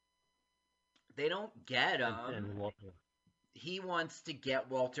 They don't get him. And Walter. He wants to get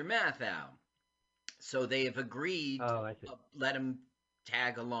Walter Matthau. So they have agreed to let him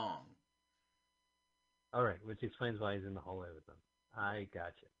tag along. All right, which explains why he's in the hallway with them. I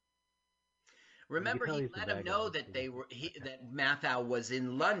gotcha. You can Remember, tell he he's the let him bad know guy. that that Mathau was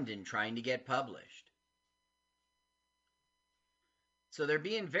in London trying to get published. So they're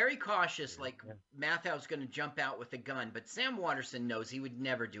being very cautious, like Yeah. Mathau's going to jump out with a gun, but Sam Waterston knows he would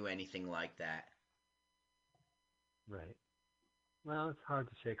never do anything like that. Right. Well, it's hard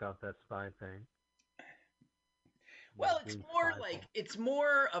to shake off that spy thing. Well, it's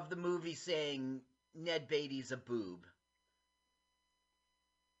more of the movie saying Ned Beatty's a boob.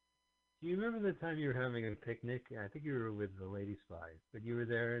 Do you remember the time you were having a picnic? I think you were with the lady spy, but you were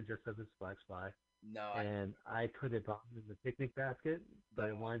there dressed up as Black Spy. No. And I put a bomb in the picnic basket, but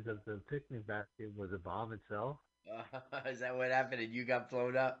it winds up the picnic basket was a bomb itself. Is that what happened? And you got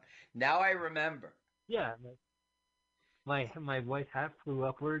blown up? Now I remember. Yeah. My white hat flew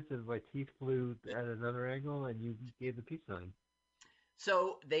upwards, and my teeth flew at another angle, and you gave the peace sign.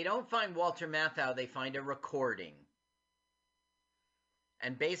 So they don't find Walter Matthau; they find a recording.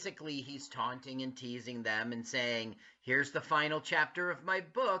 And basically, he's taunting and teasing them and saying, "Here's the final chapter of my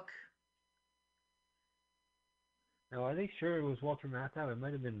book." Now, are they sure it was Walter Matthau? It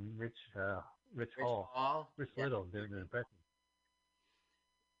might have been Rich Hall. Rich Little doing an impression.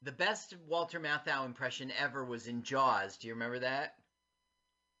 The best Walter Matthau impression ever was in Jaws. Do you remember that?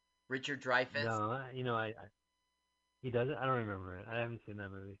 Richard Dreyfuss? No, he does it? I don't remember it. I haven't seen that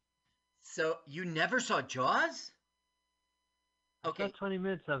movie. So, you never saw Jaws? Okay. I saw 20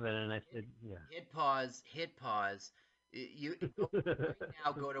 minutes of it, and I said, yeah. Hit pause. You right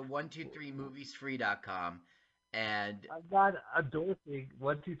now go to 123moviesfree.com and I'm not endorsing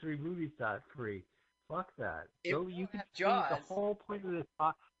 123movies.free. Fuck that. So you can see the whole point of this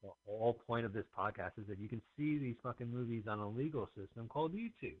podcast is that you can see these fucking movies on a legal system called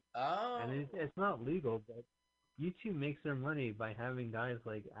YouTube. Oh. And it's not legal, but YouTube makes their money by having guys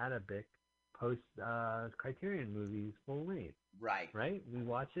like Adabik post Criterion movies full length. Right. Right? We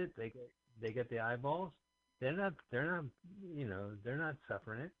watch it. They get the eyeballs. They're not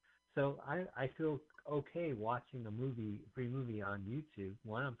suffering it. So I feel okay watching a free movie on YouTube.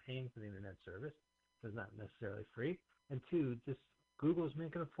 One, I'm paying for the internet service, so it's not necessarily free. And two, just Google's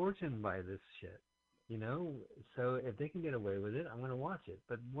making a fortune by this shit. So if they can get away with it, I'm going to watch it.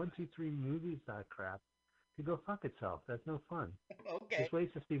 But 123movies.crap can go fuck itself. That's no fun. Okay. Just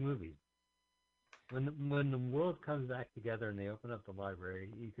ways to see movies. When the world comes back together and they open up the library,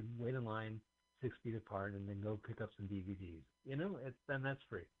 you can wait in line 6 feet apart and then go pick up some DVDs. Then that's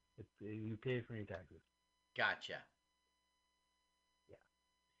free. You pay for your taxes. Gotcha. Yeah.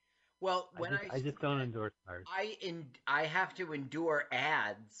 Well, I just don't endorse ours. I have to endure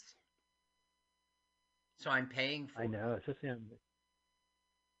ads, so I'm paying for. I know, especially on.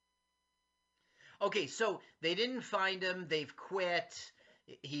 Okay, so they didn't find him. They've quit.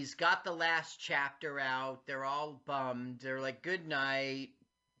 He's got the last chapter out. They're all bummed. They're like, "Good night."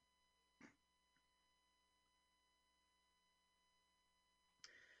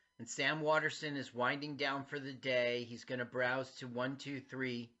 And Sam Waterston is winding down for the day. He's going to browse to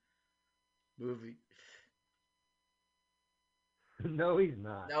 123 movie. No, he's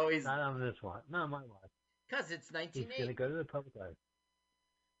not. No, he's not on this one. Not on my watch. Because it's 1980. He's going to go to the public library.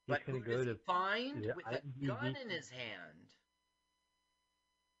 But who does he find with a gun in his hand?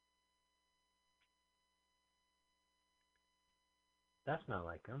 That's not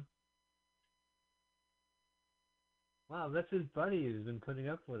like him. Wow, that's his buddy who's been putting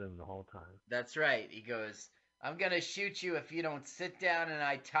up with him the whole time. That's right. He goes, "I'm going to shoot you if you don't sit down and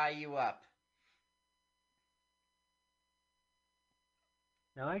I tie you up."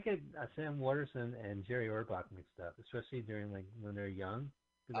 Now, I get Sam Waterston and Jerry Orbach mixed up, especially during when they're young,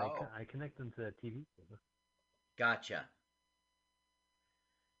 because I connect them to that TV show. Gotcha.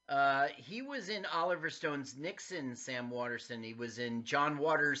 He was in Oliver Stone's Nixon, Sam Waterston. He was in John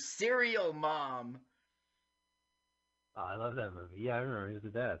Waters' Serial Mom. Oh, I love that movie. Yeah, I remember. He was the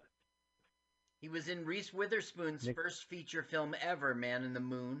dad. He was in Reese Witherspoon's first feature film ever, Man in the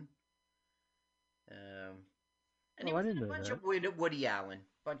Moon. And he was in a bunch of Woody Allen.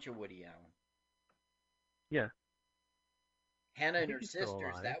 Yeah. Hannah and Her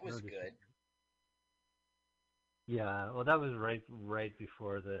Sisters. That was good. Yeah, well, that was right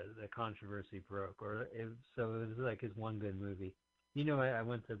before the controversy broke, so it was like his one good movie. I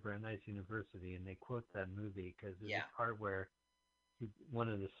went to Brandeis University, and they quote that movie because there's a part where one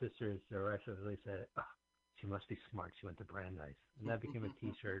of the sisters derisively said, "Oh, she must be smart. She went to Brandeis," and that became a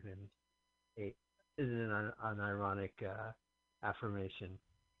T-shirt and an ironic affirmation.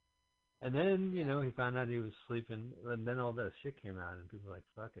 And then he found out he was sleeping, and then all that shit came out, and people were like,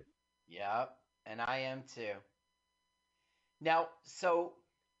 "Fuck it." Yeah, and I am too. Now, so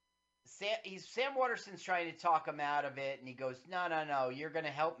Sam Waterston's trying to talk him out of it, and he goes, no, you're going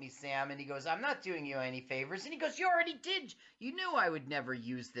to help me, Sam. And he goes, I'm not doing you any favors. And he goes, you already did. You knew I would never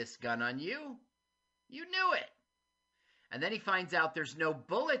use this gun on you. You knew it. And then he finds out there's no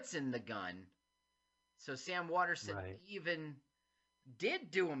bullets in the gun. So Sam Waterston even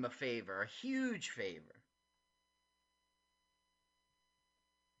did do him a favor, a huge favor.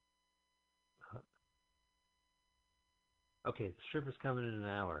 Okay, the stripper's coming in an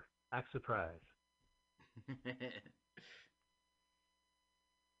hour. Act surprised.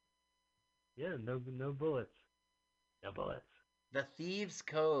 Yeah, no bullets. No bullets. The Thieves'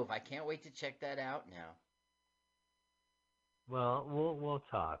 Cove. I can't wait to check that out now. Well, we'll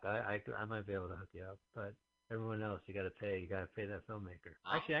talk. I might be able to hook you up, but everyone else, you got to pay. You got to pay that filmmaker.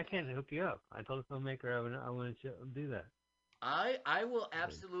 Actually, I can't hook you up. I told the filmmaker I want to do that. I will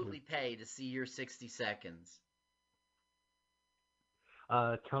absolutely pay to see your 60 seconds.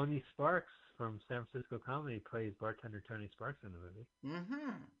 Tony Sparks from San Francisco Comedy plays bartender Tony Sparks in the movie.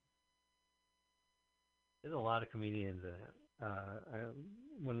 Mm-hmm. There's a lot of comedians in it.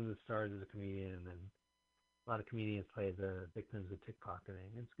 One of the stars is a comedian, and then a lot of comedians play the victims of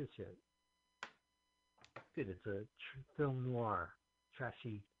pickpocketing. It's good shit. It's good. It's a film noir,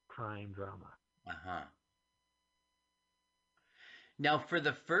 trashy crime drama. Uh-huh. Now, for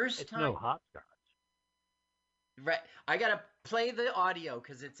the first time... It's no hopscotch. Right. I got to play the audio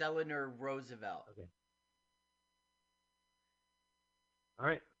because it's Eleanor Roosevelt. Okay. All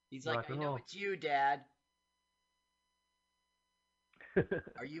right. He's like, I know it's you, Dad.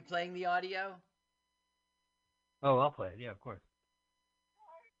 Are you playing the audio? Oh, I'll play it. Yeah, of course.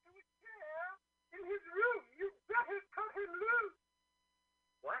 He was there in his room. You better cut him loose.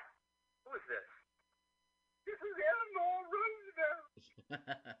 What? Who is this? This is Eleanor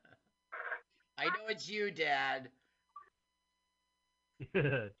Roosevelt. I know it's you, Dad.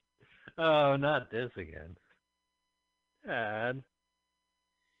 Oh, not this again. Dad.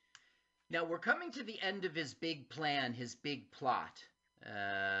 Now, we're coming to the end of his big plan, his big plot.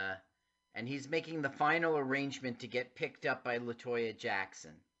 And he's making the final arrangement to get picked up by LaToya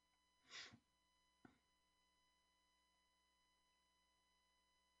Jackson.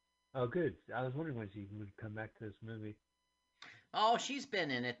 Oh, good. I was wondering when she would come back to this movie. Oh, she's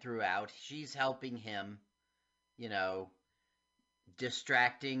been in it throughout. She's helping him,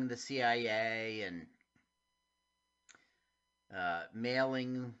 distracting the CIA and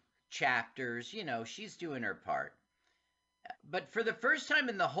mailing chapters. She's doing her part. But for the first time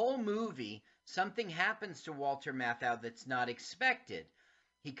in the whole movie, something happens to Walter Matthau that's not expected.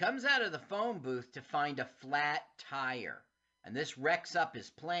 He comes out of the phone booth to find a flat tire, and this wrecks up his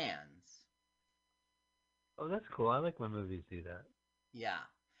plans. Oh, that's cool. I like when movies do that. Yeah.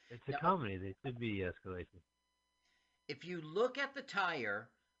 It's a comedy. They should be escalation. If you look at the tire,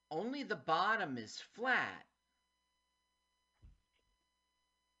 only the bottom is flat.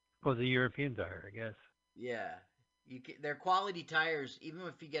 Well, the European tire, I guess. Yeah. They're quality tires. Even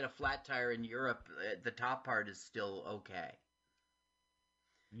if you get a flat tire in Europe, the top part is still okay.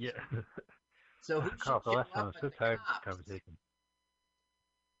 Yeah. So who Carl, the last time I was so tired of this conversation.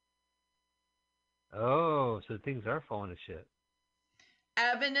 Oh, so things are falling to shit.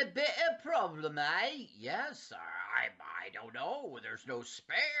 Having a bit of problem, eh? Yes, I don't know. There's no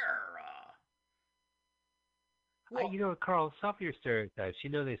spare. Well, Carl, stop your stereotypes.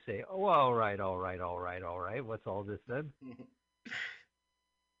 They say, oh, all right. What's all this then?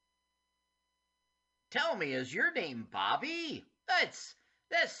 Tell me, is your name Bobby?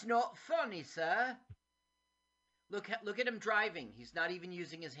 That's not funny, sir. Look at him driving. He's not even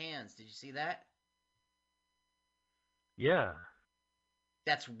using his hands. Did you see that? Yeah.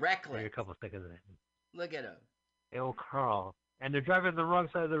 That's reckless. Wait a couple seconds. Look at him. Hey, old Carl. And they're driving the wrong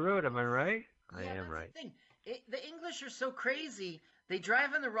side of the road, am I right? Yeah, I am right. The thing. The English are so crazy. They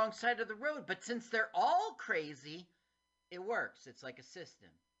drive on the wrong side of the road, but since they're all crazy, it works. It's like a system.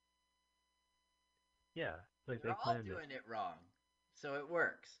 Yeah. It's like they're all doing it wrong. So it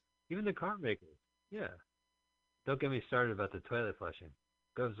works. Even the car makers. Yeah. Don't get me started about the toilet flushing.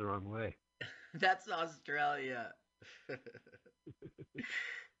 Goes the wrong way. That's Australia.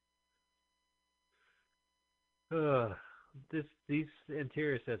 These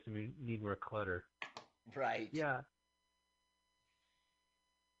interior sets need more clutter. Right. Yeah.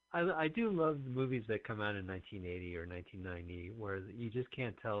 I do love the movies that come out in 1980 or 1990 where you just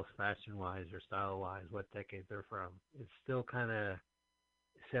can't tell fashion-wise or style-wise what decade they're from. It's still kind of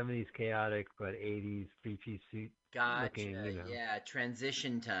 70s chaotic, but 80s three-piece suit looking, Yeah,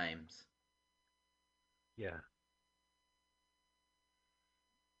 transition times. Yeah.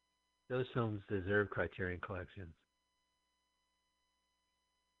 Those films deserve Criterion collections.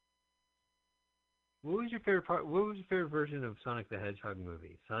 What was your favorite part? What was your favorite version of Sonic the Hedgehog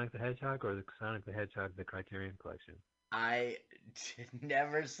movie? Sonic the Hedgehog or the Sonic the Hedgehog the Criterion Collection? I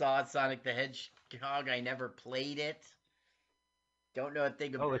never saw Sonic the Hedgehog. I never played it. Don't know a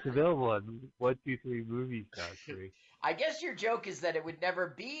thing about Oh, it's it. available on 123movies.3. I guess your joke is that it would never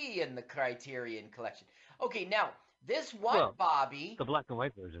be in the Criterion Collection. Okay, now this one, Well, Bobby. the black and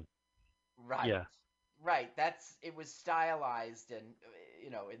white version. Right. Yeah. Right. It was stylized and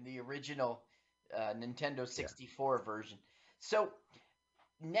in the original Nintendo 64 version. So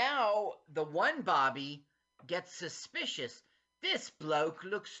now the one Bobby gets suspicious. This bloke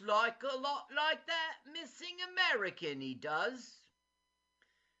looks like a lot like that missing American, he does.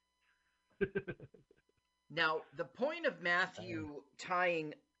 Now, the point of Matthew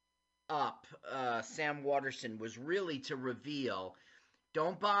tying up Sam Waterston was really to reveal,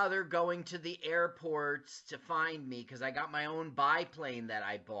 don't bother going to the airports to find me because I got my own biplane that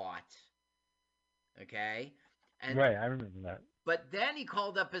I bought. Okay? Right, I remember that. But then he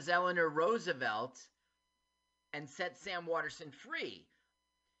called up his Eleanor Roosevelt and set Sam Waterston free.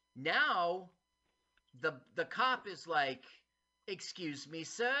 Now, the cop is like, excuse me,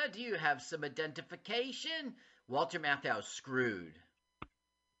 sir, do you have some identification? Walter Matthau's screwed.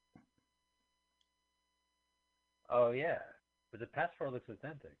 Oh, yeah. But the passport looks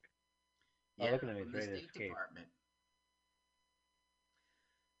authentic. Yeah, look at him, he's from the ready to State escape. Department.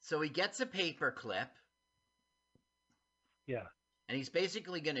 So he gets a paper clip. Yeah. And he's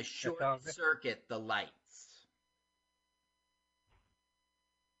basically going to short circuit the lights.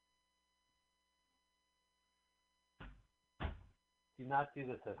 Do not do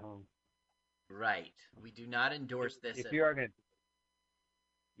this at home. Right. We do not endorse this. If you are going to...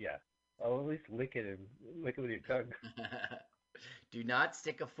 Yeah. I'll at least lick it with your tongue. Do not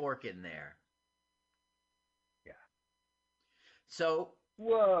stick a fork in there. Yeah. So...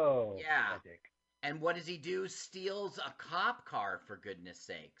 Whoa. Yeah. Magic. And what does he do? Steals a cop car, for goodness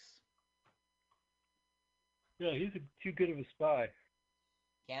sakes. Yeah, he's too good of a spy.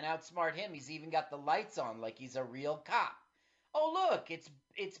 Can't outsmart him. He's even got the lights on like he's a real cop. Oh, look,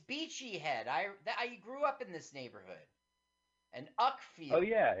 it's Beachy Head. I grew up in this neighborhood. And Uckfield. Oh,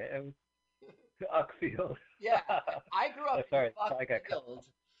 yeah. It was Uckfield. Yeah, I grew up in Buckfield.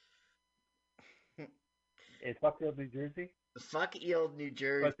 Is Buckfield, New Jersey? Buckfield, New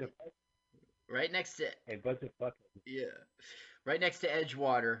Jersey. Right next to... A bunch of fuck. Yeah. Right next to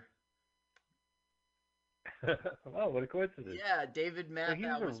Edgewater. Oh, what a coincidence. Yeah, David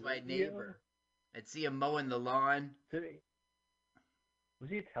Mathau was my neighbor. I'd see him mowing the lawn. Was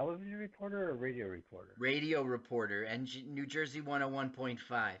he a television reporter or a radio reporter? Radio reporter, and New Jersey 101.5.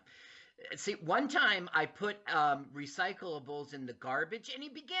 See, one time I put recyclables in the garbage, and he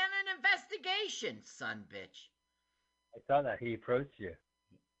began an investigation, son bitch. I saw that. He approached you.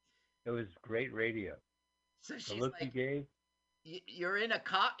 It was great radio. So she's the look like, you gave. You're in a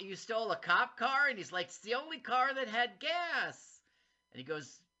cop. You stole a cop car, and he's like, it's the only car that had gas. And he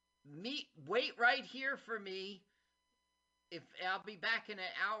goes, wait right here for me. If I'll be back in an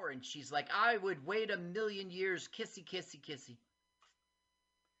hour. And she's like, I would wait 1,000,000 years. Kissy, kissy, kissy.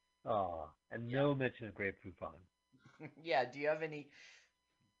 Oh, and no mention of Grey Poupon. Yeah. Do you have any?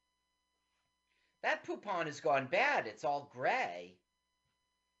 That Poupon has gone bad. It's all gray.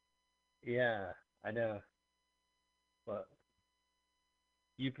 Yeah, I know. But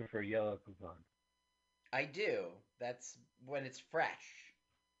you prefer yellow Poupon. I do. That's when it's fresh.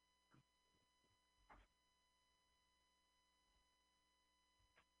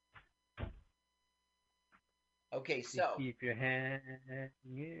 Okay, so... Keep your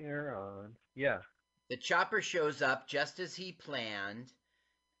hanger on. Yeah. The chopper shows up just as he planned,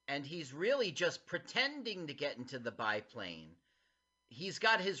 and he's really just pretending to get into the biplane. He's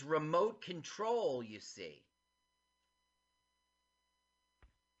got his remote control, you see.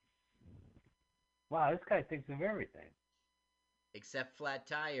 Wow, this guy thinks of everything. Except flat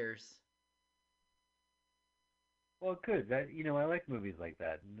tires. Well, good. I like movies like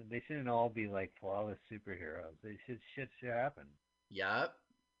that. They shouldn't all be like flawless superheroes. Shit should happen. Yup.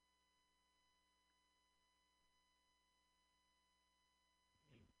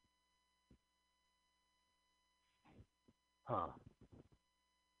 Huh.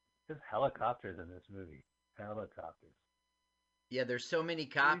 There's helicopters in this movie. Helicopters. Yeah, there's so many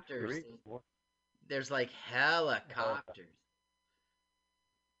copters. There's like helicopters.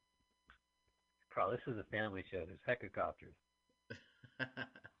 Bro, this is a family show. There's helicopters.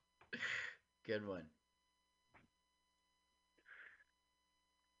 Good one.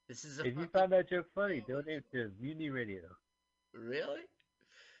 This is If you found that joke funny, donate to MutinyRadio. Really?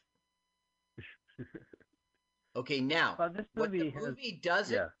 Okay, now this movie what the movie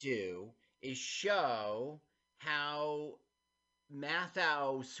doesn't do is show how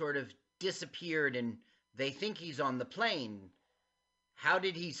Mathau sort of disappeared and they think he's on the plane. How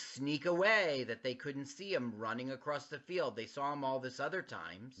did he sneak away that they couldn't see him running across the field? They saw him all this other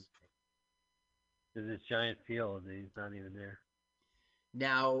times. There's this giant field and he's not even there.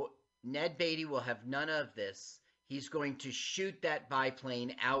 Now, Ned Beatty will have none of this. He's going to shoot that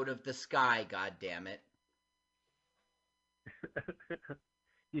biplane out of the sky, goddammit.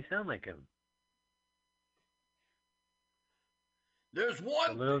 You sound like him. There's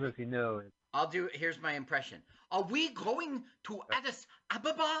one. Little does he know. Here's my impression. Are we going to Addis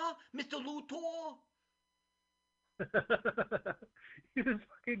Ababa, Mr. Luthor? He was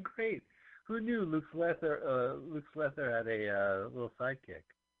fucking great. Who knew Luke Slethor had a little sidekick?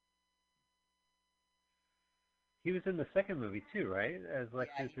 He was in the second movie too, right? As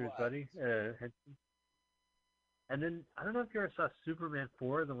Lex Luthor's buddy. And then I don't know if you ever saw Superman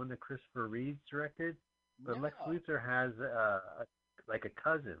 4, the one that Christopher Reeves directed, but No. Lex Luthor has like a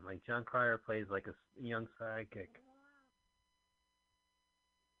cousin. Like John Cryer plays like a young sidekick.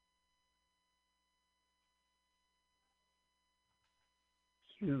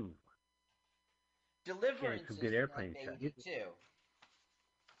 Phew. Deliverance some is good airplane Ned shots. Beatty too.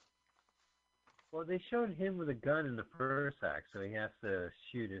 Well, they showed him with a gun in the first act, so he has to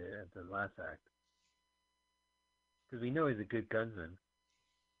shoot it at the last act. Because we know he's a good gunsman.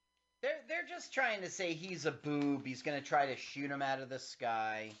 They're just trying to say he's a boob. He's going to try to shoot him out of the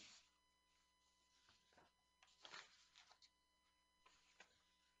sky.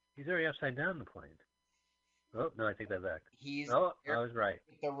 He's already upside down the plane. Oh, no, I take that back. He's I was right.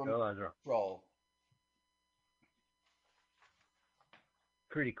 The I was wrong. control.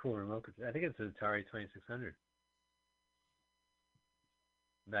 Pretty cool remote control. I think it's an Atari 2600.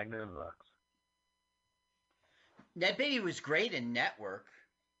 Magnavox. Ned Beatty was great in Network.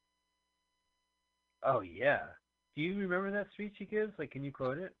 Oh, yeah. Do you remember that speech he gives? Like, can you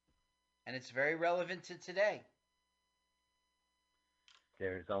quote it? And it's very relevant to today.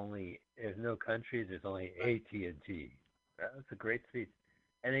 There's no countries, there's only AT&T. That's a great speech.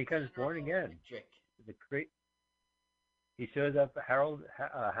 And he comes born again. It's a great. He shows up.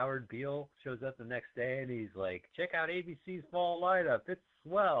 Howard Beale shows up the next day, and he's like, "Check out ABC's Fall Lineup. It's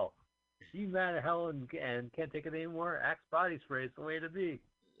swell. If you mad at hell and can't take it anymore, Axe body spray is the way to be."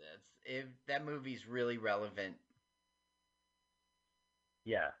 That movie's really relevant.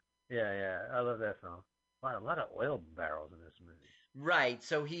 Yeah. I love that film. A lot of oil barrels in this movie. Right.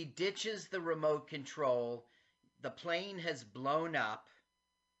 So he ditches the remote control. The plane has blown up.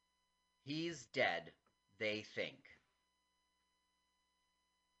 He's dead, they think.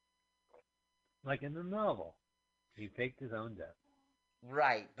 Like in the novel, he faked his own death.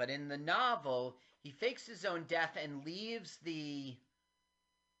 Right, but in the novel, he fakes his own death and leaves the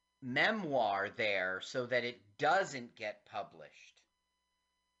memoir there so that it doesn't get published.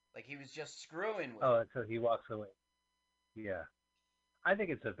 Like he was just screwing with it. So he walks away. Yeah. I think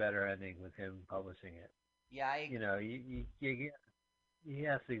it's a better ending with him publishing it. Yeah, he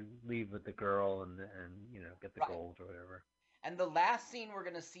has to leave with the girl and get the gold or whatever. And the last scene we're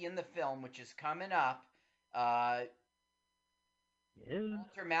going to see in the film, which is coming up, Walter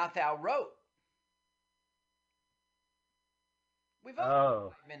Matthau wrote. We've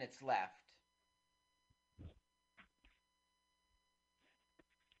only 5 minutes left.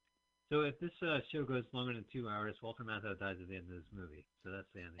 So if this show goes longer than 2 hours, Walter Matthau dies at the end of this movie. So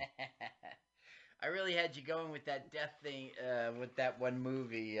that's the ending. I really had you going with that death thing with that one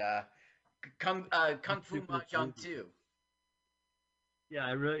movie, Kung Fu Mahjong 2.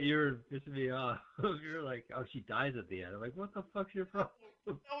 Yeah, you're pissing me off. You're like, oh, she dies at the end. I'm like, what the fuck's your problem?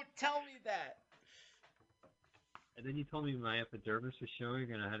 Don't tell me that. And then you told me my epidermis was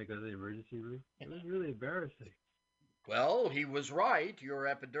showing and I had to go to the emergency room. It was really embarrassing. Well, he was right. Your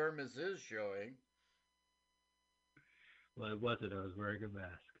epidermis is showing. Well, it wasn't. I was wearing a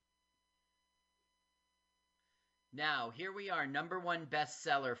mask. Now, here we are, #1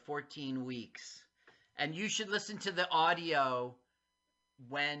 bestseller, 14 weeks. And you should listen to the audio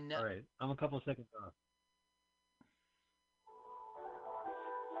when... All right. I'm a couple of seconds off.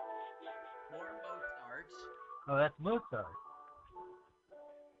 More Mozart. Oh, that's Mozart.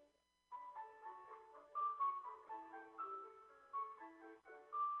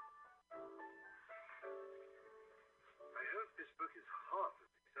 I hope this book is half as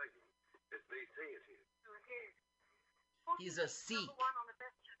exciting as they say it is. It is. He's a Sikh. Oh,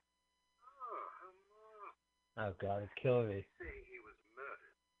 how marvelous. Oh, God, it's killing me. Say he was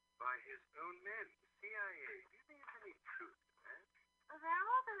murdered by his own men, CIA. Do you think there's any truth to that? There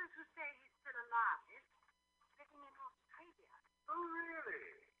are those who say he's still alive, living in Australia. Oh,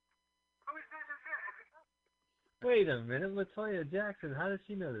 really? I Wait a minute, Latoya Jackson. How does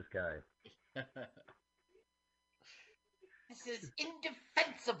she know this guy? This is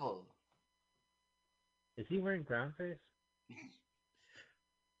indefensible. Is he wearing brown face?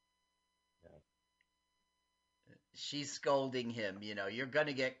 She's scolding him, you're going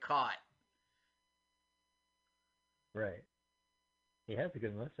to get caught. Right. He has a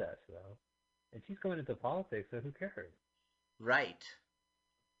good mustache, though. And she's going into politics, so who cares? Right.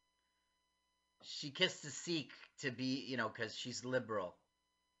 She kissed a Sikh to be, because she's liberal.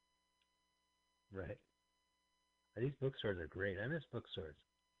 Right. These bookstores are great. I miss bookstores.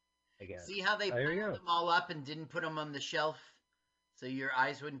 I guess. See how they piled them all up and didn't put them on the shelf so your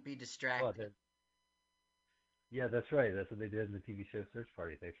eyes wouldn't be distracted? Well, yeah, that's right. That's what they did in the TV show Search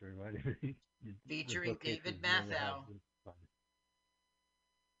Party. Thanks for reminding me. Featuring David Mathau.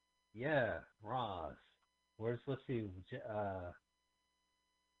 Yeah, Ross. Let's see,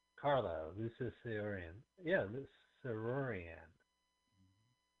 Carla, Lucasorian. Yeah, Lucasorian.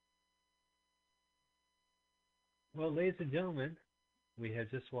 Well, ladies and gentlemen, we have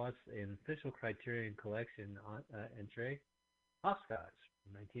just watched an official Criterion Collection entry, Hopscotch,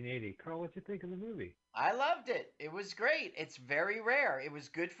 from 1980. Carl, what'd you think of the movie? I loved it. It was great. It's very rare. It was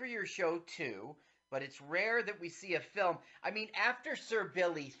good for your show, too, but it's rare that we see a film. I mean, after Sir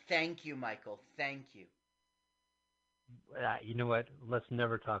Billy, thank you, Michael. Thank you. You know what? Let's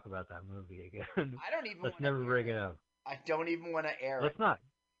never talk about that movie again. I don't even Let's never bring it up. I don't even want to air it. Let's not.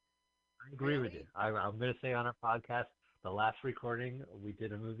 I agree with you. I'm going to say on our podcast, the last recording, we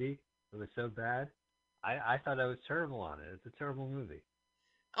did a movie. It was so bad. I thought I was terrible on it. It's a terrible movie.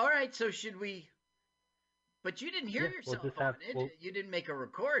 All right, so should we... But you didn't hear yourself on it. You didn't make a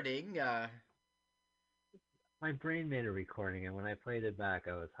recording. My brain made a recording, and when I played it back,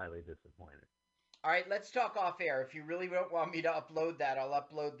 I was highly disappointed. All right, let's talk off air. If you really don't want me to upload that, I'll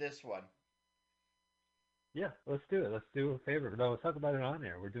upload this one. Yeah, let's do it. Let's do a favor. No, let's talk about it on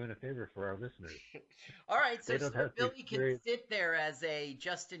air. We're doing a favor for our listeners. All right, so Billy can sit there as a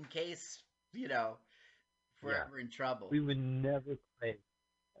just in case, if we're ever in trouble. We would never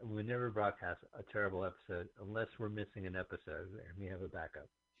broadcast a terrible episode unless we're missing an episode and we have a backup.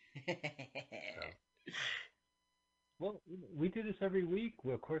 Well, we do this every week.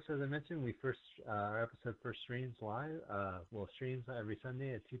 Well, of course, as I mentioned, our episode first streams live. Streams every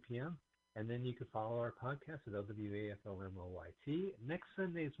Sunday at 2 p.m. And then you can follow our podcast at Lwaflmoyt. Next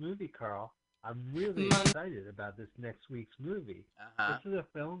Sunday's movie, Carl, I'm really excited about this next week's movie. This is a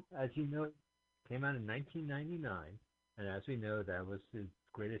film, as you know, came out in 1999. And as we know, that was the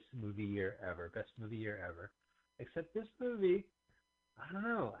greatest movie year ever, best movie year ever. Except this movie, I don't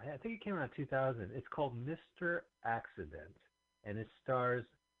know, I think it came out in 2000. It's called Mr. Accident. And it stars,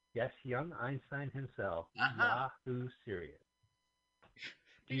 yes, young Einstein himself, Yahoo Serious.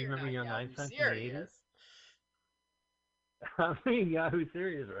 Do you remember Young Einstein from the 80s? I'm reading Yahoo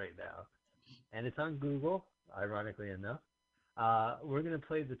Serious right now. And it's on Google, ironically enough. We're going to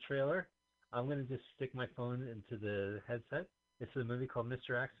play the trailer. I'm going to just stick my phone into the headset. It's a movie called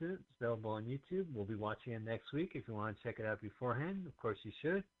Mr. Accident. It's available on YouTube. We'll be watching it next week. If you want to check it out beforehand, of course you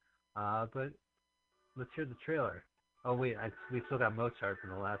should. But let's hear the trailer. Oh, wait, we still got Mozart from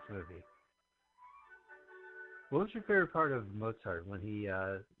the last movie. What was your favorite part of Mozart when he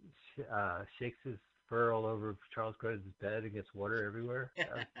shakes his fur all over Charles Grodin's bed and gets water everywhere?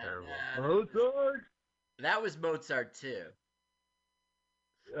 That was terrible. Mozart! That was Mozart, too.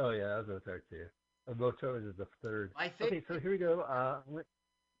 Oh, yeah, that was Mozart, too. Mozart was the third. Okay, so here we go.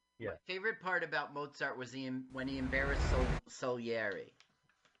 My favorite part about Mozart was when he embarrassed Salieri.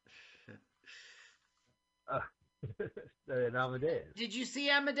 And Amadeus. Did you see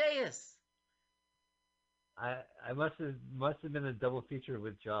Amadeus? I must have been a double feature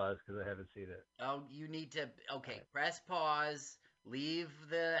with Jaws because I haven't seen it. Oh, you need to. Okay, press pause, leave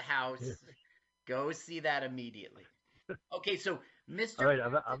the house, go see that immediately. Okay, so Mr. All right,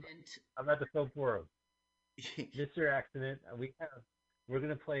 Accident. I'm at the film forum. Mr. Accident. We're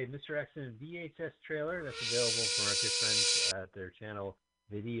gonna play Mr. Accident VHS trailer that's available from our good friends at their channel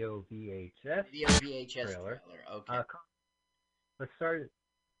Video VHS. Video VHS trailer. Okay. Let's start.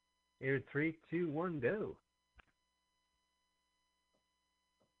 Here, 3, 2, 1, go.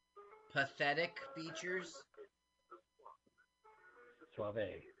 Pathetic features.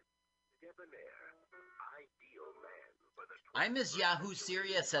 Suave. I miss Yahoo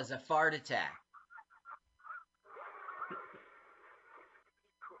Serious as a fart attack.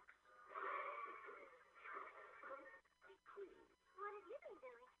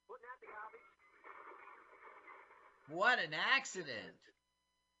 What an accident.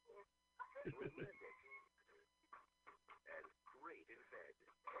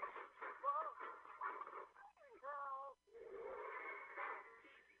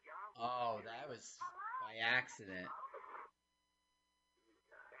 was by accident.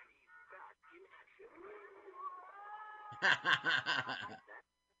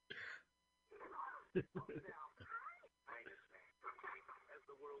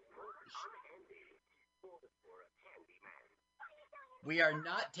 We are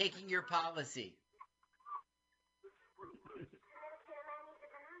not taking your policy.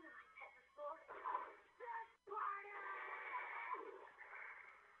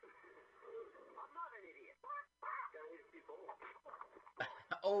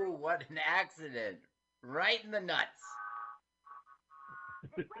 Oh, what an accident. Right in the nuts.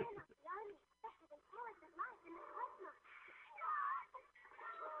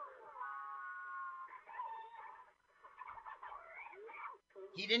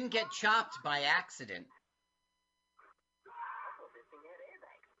 He didn't get chopped by accident.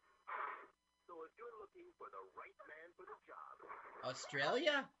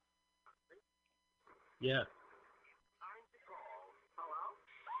 Australia? Yeah.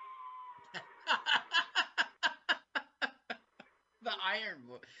 The Iron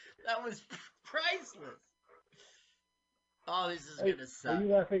Boy. That was priceless. Oh, this is going to suck. Are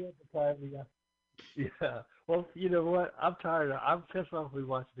you laughing at the time? Yeah. Well, you know what? I'm tired. I'm pissed off we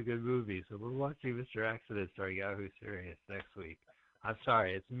watched a good movie, so we're watching Mr. Accident starring Yahoo Serious next week. I'm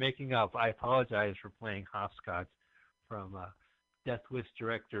sorry. It's making up. I apologize for playing hopscotch from Death Wish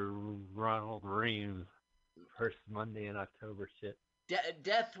director Ronald Reams' first Monday in October shit.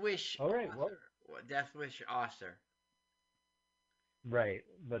 Death Wish. All right. Author. Death Wish author. Right,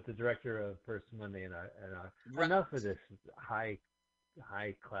 but the director of First Monday and right. Enough of this high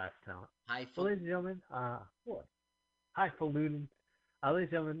class talent. Ladies and gentlemen, highfalutin. Ladies and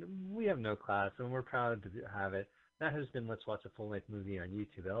gentlemen, we have no class, and we're proud to have it. That has been Let's Watch a Full-Length Movie on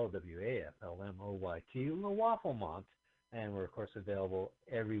YouTube, Lwaflmoyt, Lwaflmoyt, and we're, of course, available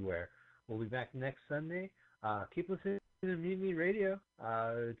everywhere. We'll be back next Sunday. Keep listening to Mutiny Radio.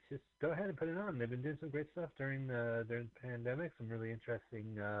 Just go ahead and put it on. They've been doing some great stuff during the pandemic, some really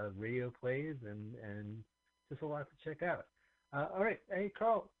interesting radio plays, and just a lot to check out. All right. Hey,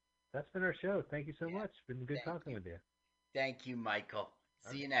 Carl, that's been our show. Thank you so much. It's been good talking with you. Thank you, Michael.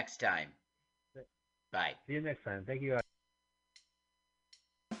 See you next time. Bye. See you next time. Thank you, guys.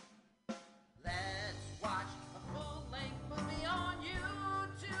 Let's watch a full-length movie on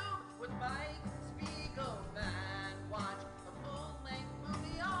YouTube with Mike Spiegelman. Watch a full-length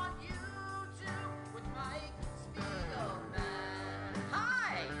movie on YouTube with Mike Spiegelman.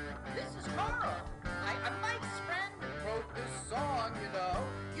 Hi, this is Carl. I'm Mike's friend who wrote this song, you know.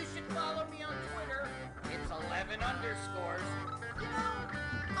 You should follow me on Twitter. It's 11 underscores. You know,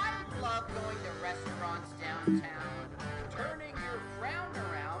 I love going to restaurants downtown, turning your frown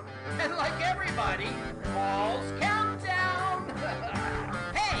around, and like everybody, Paul's Countdown.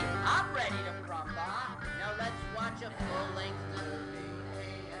 Hey, I'm ready to crumble. Now let's watch a full-length movie.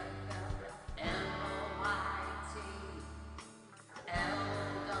 MOIT,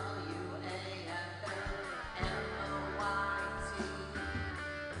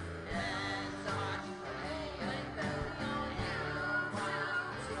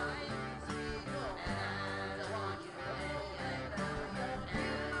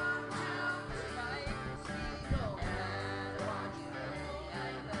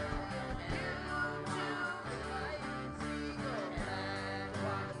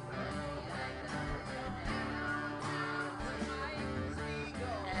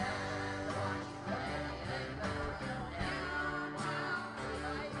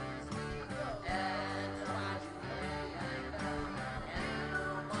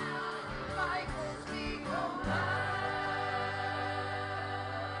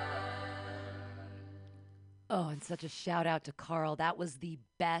 Oh, and such a shout out to Carl. That was the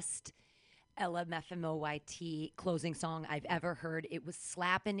best LMFMOYT closing song I've ever heard. It was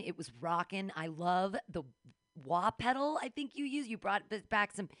slapping. It was rocking. I love the wah pedal I think you used. You brought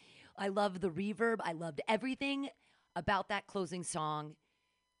back some. I love the reverb. I loved everything about that closing song.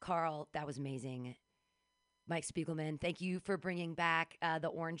 Carl, that was amazing. Mike Spiegelman, thank you for bringing back the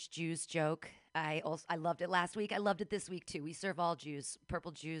orange juice joke. I loved it last week. I loved it this week too. We serve all Jews,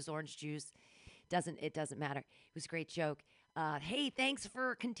 purple Jews, orange Jews. It doesn't matter. It was a great joke. Hey, thanks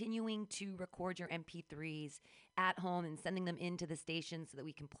for continuing to record your MP3s at home and sending them into the station so that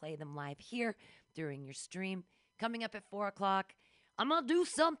we can play them live here during your stream. Coming up at 4 o'clock, I'm going to do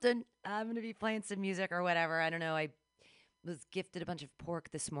something. I'm going to be playing some music or whatever. I don't know. I was gifted a bunch of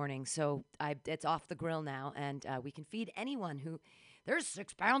pork this morning, so it's off the grill now, and we can feed anyone who... There's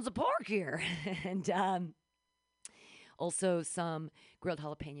 6 pounds of pork here. And also some grilled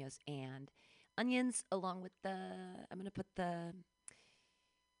jalapenos and onions, along with I'm going to put the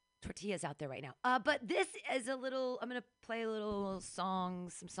tortillas out there right now. But this is a little. I'm gonna play a little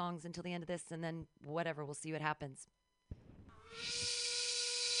songs, some songs until the end of this, and then whatever. We'll see what happens.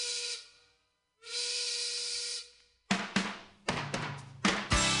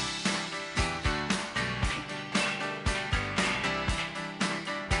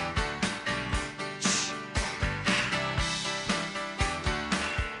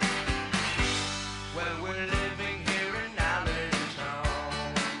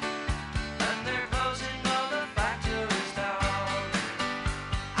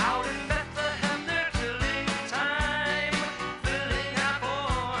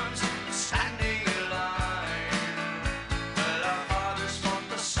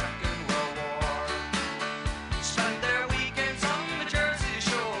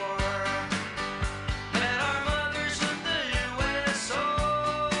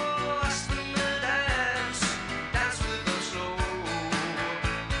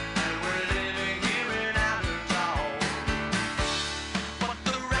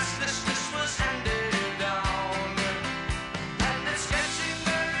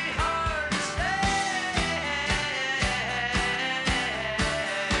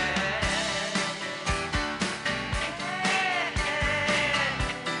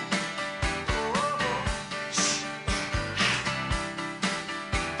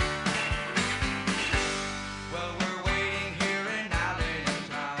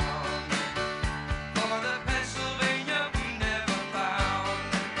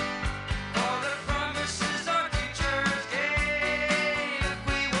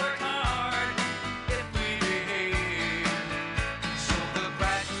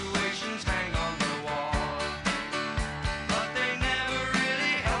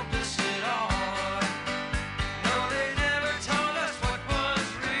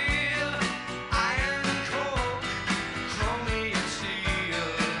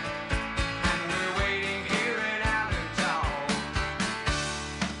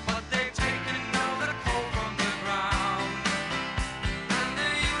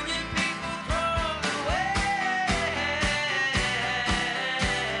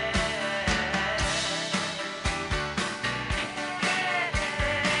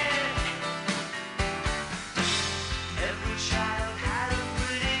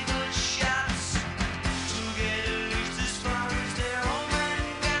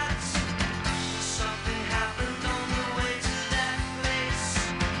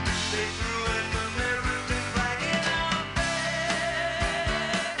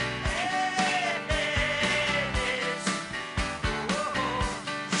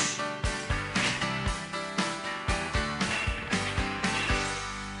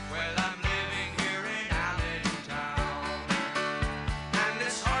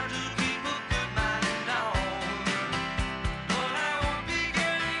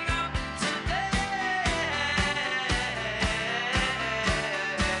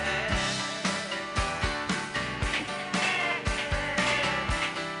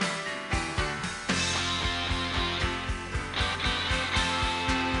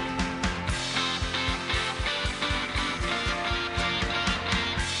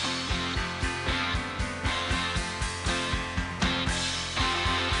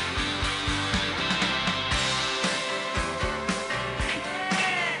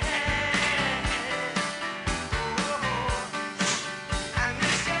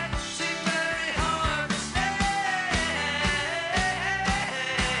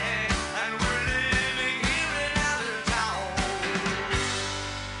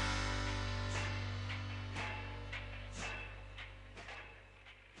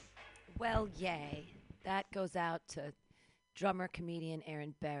 Well, yay. That goes out to drummer comedian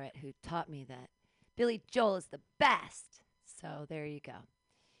Aaron Barrett, who taught me that Billy Joel is the best. So there you go.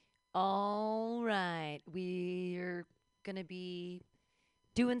 All right. We're going to be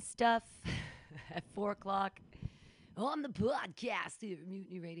doing stuff at 4 o'clock on the podcast here at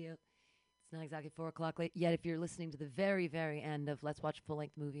Mutiny Radio. It's not exactly 4 o'clock yet if you're listening to the very, very end of Let's Watch a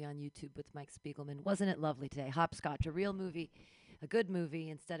Full-Length Movie on YouTube with Mike Spiegelman. Wasn't it lovely today? Hopscotch, a real movie, a good movie,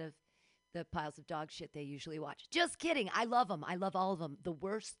 instead of the piles of dog shit they usually watch. Just kidding. I love them. I love all of them. The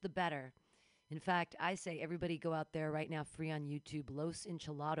worse, the better. In fact, I say everybody go out there right now, free on YouTube, Los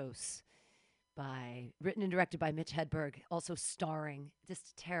Enchilados, written and directed by Mitch Hedberg, also starring, just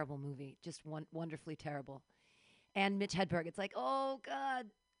a terrible movie, just wonderfully terrible. And Mitch Hedberg, it's like, oh, God,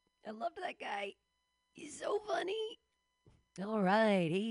 I loved that guy. He's so funny. All right.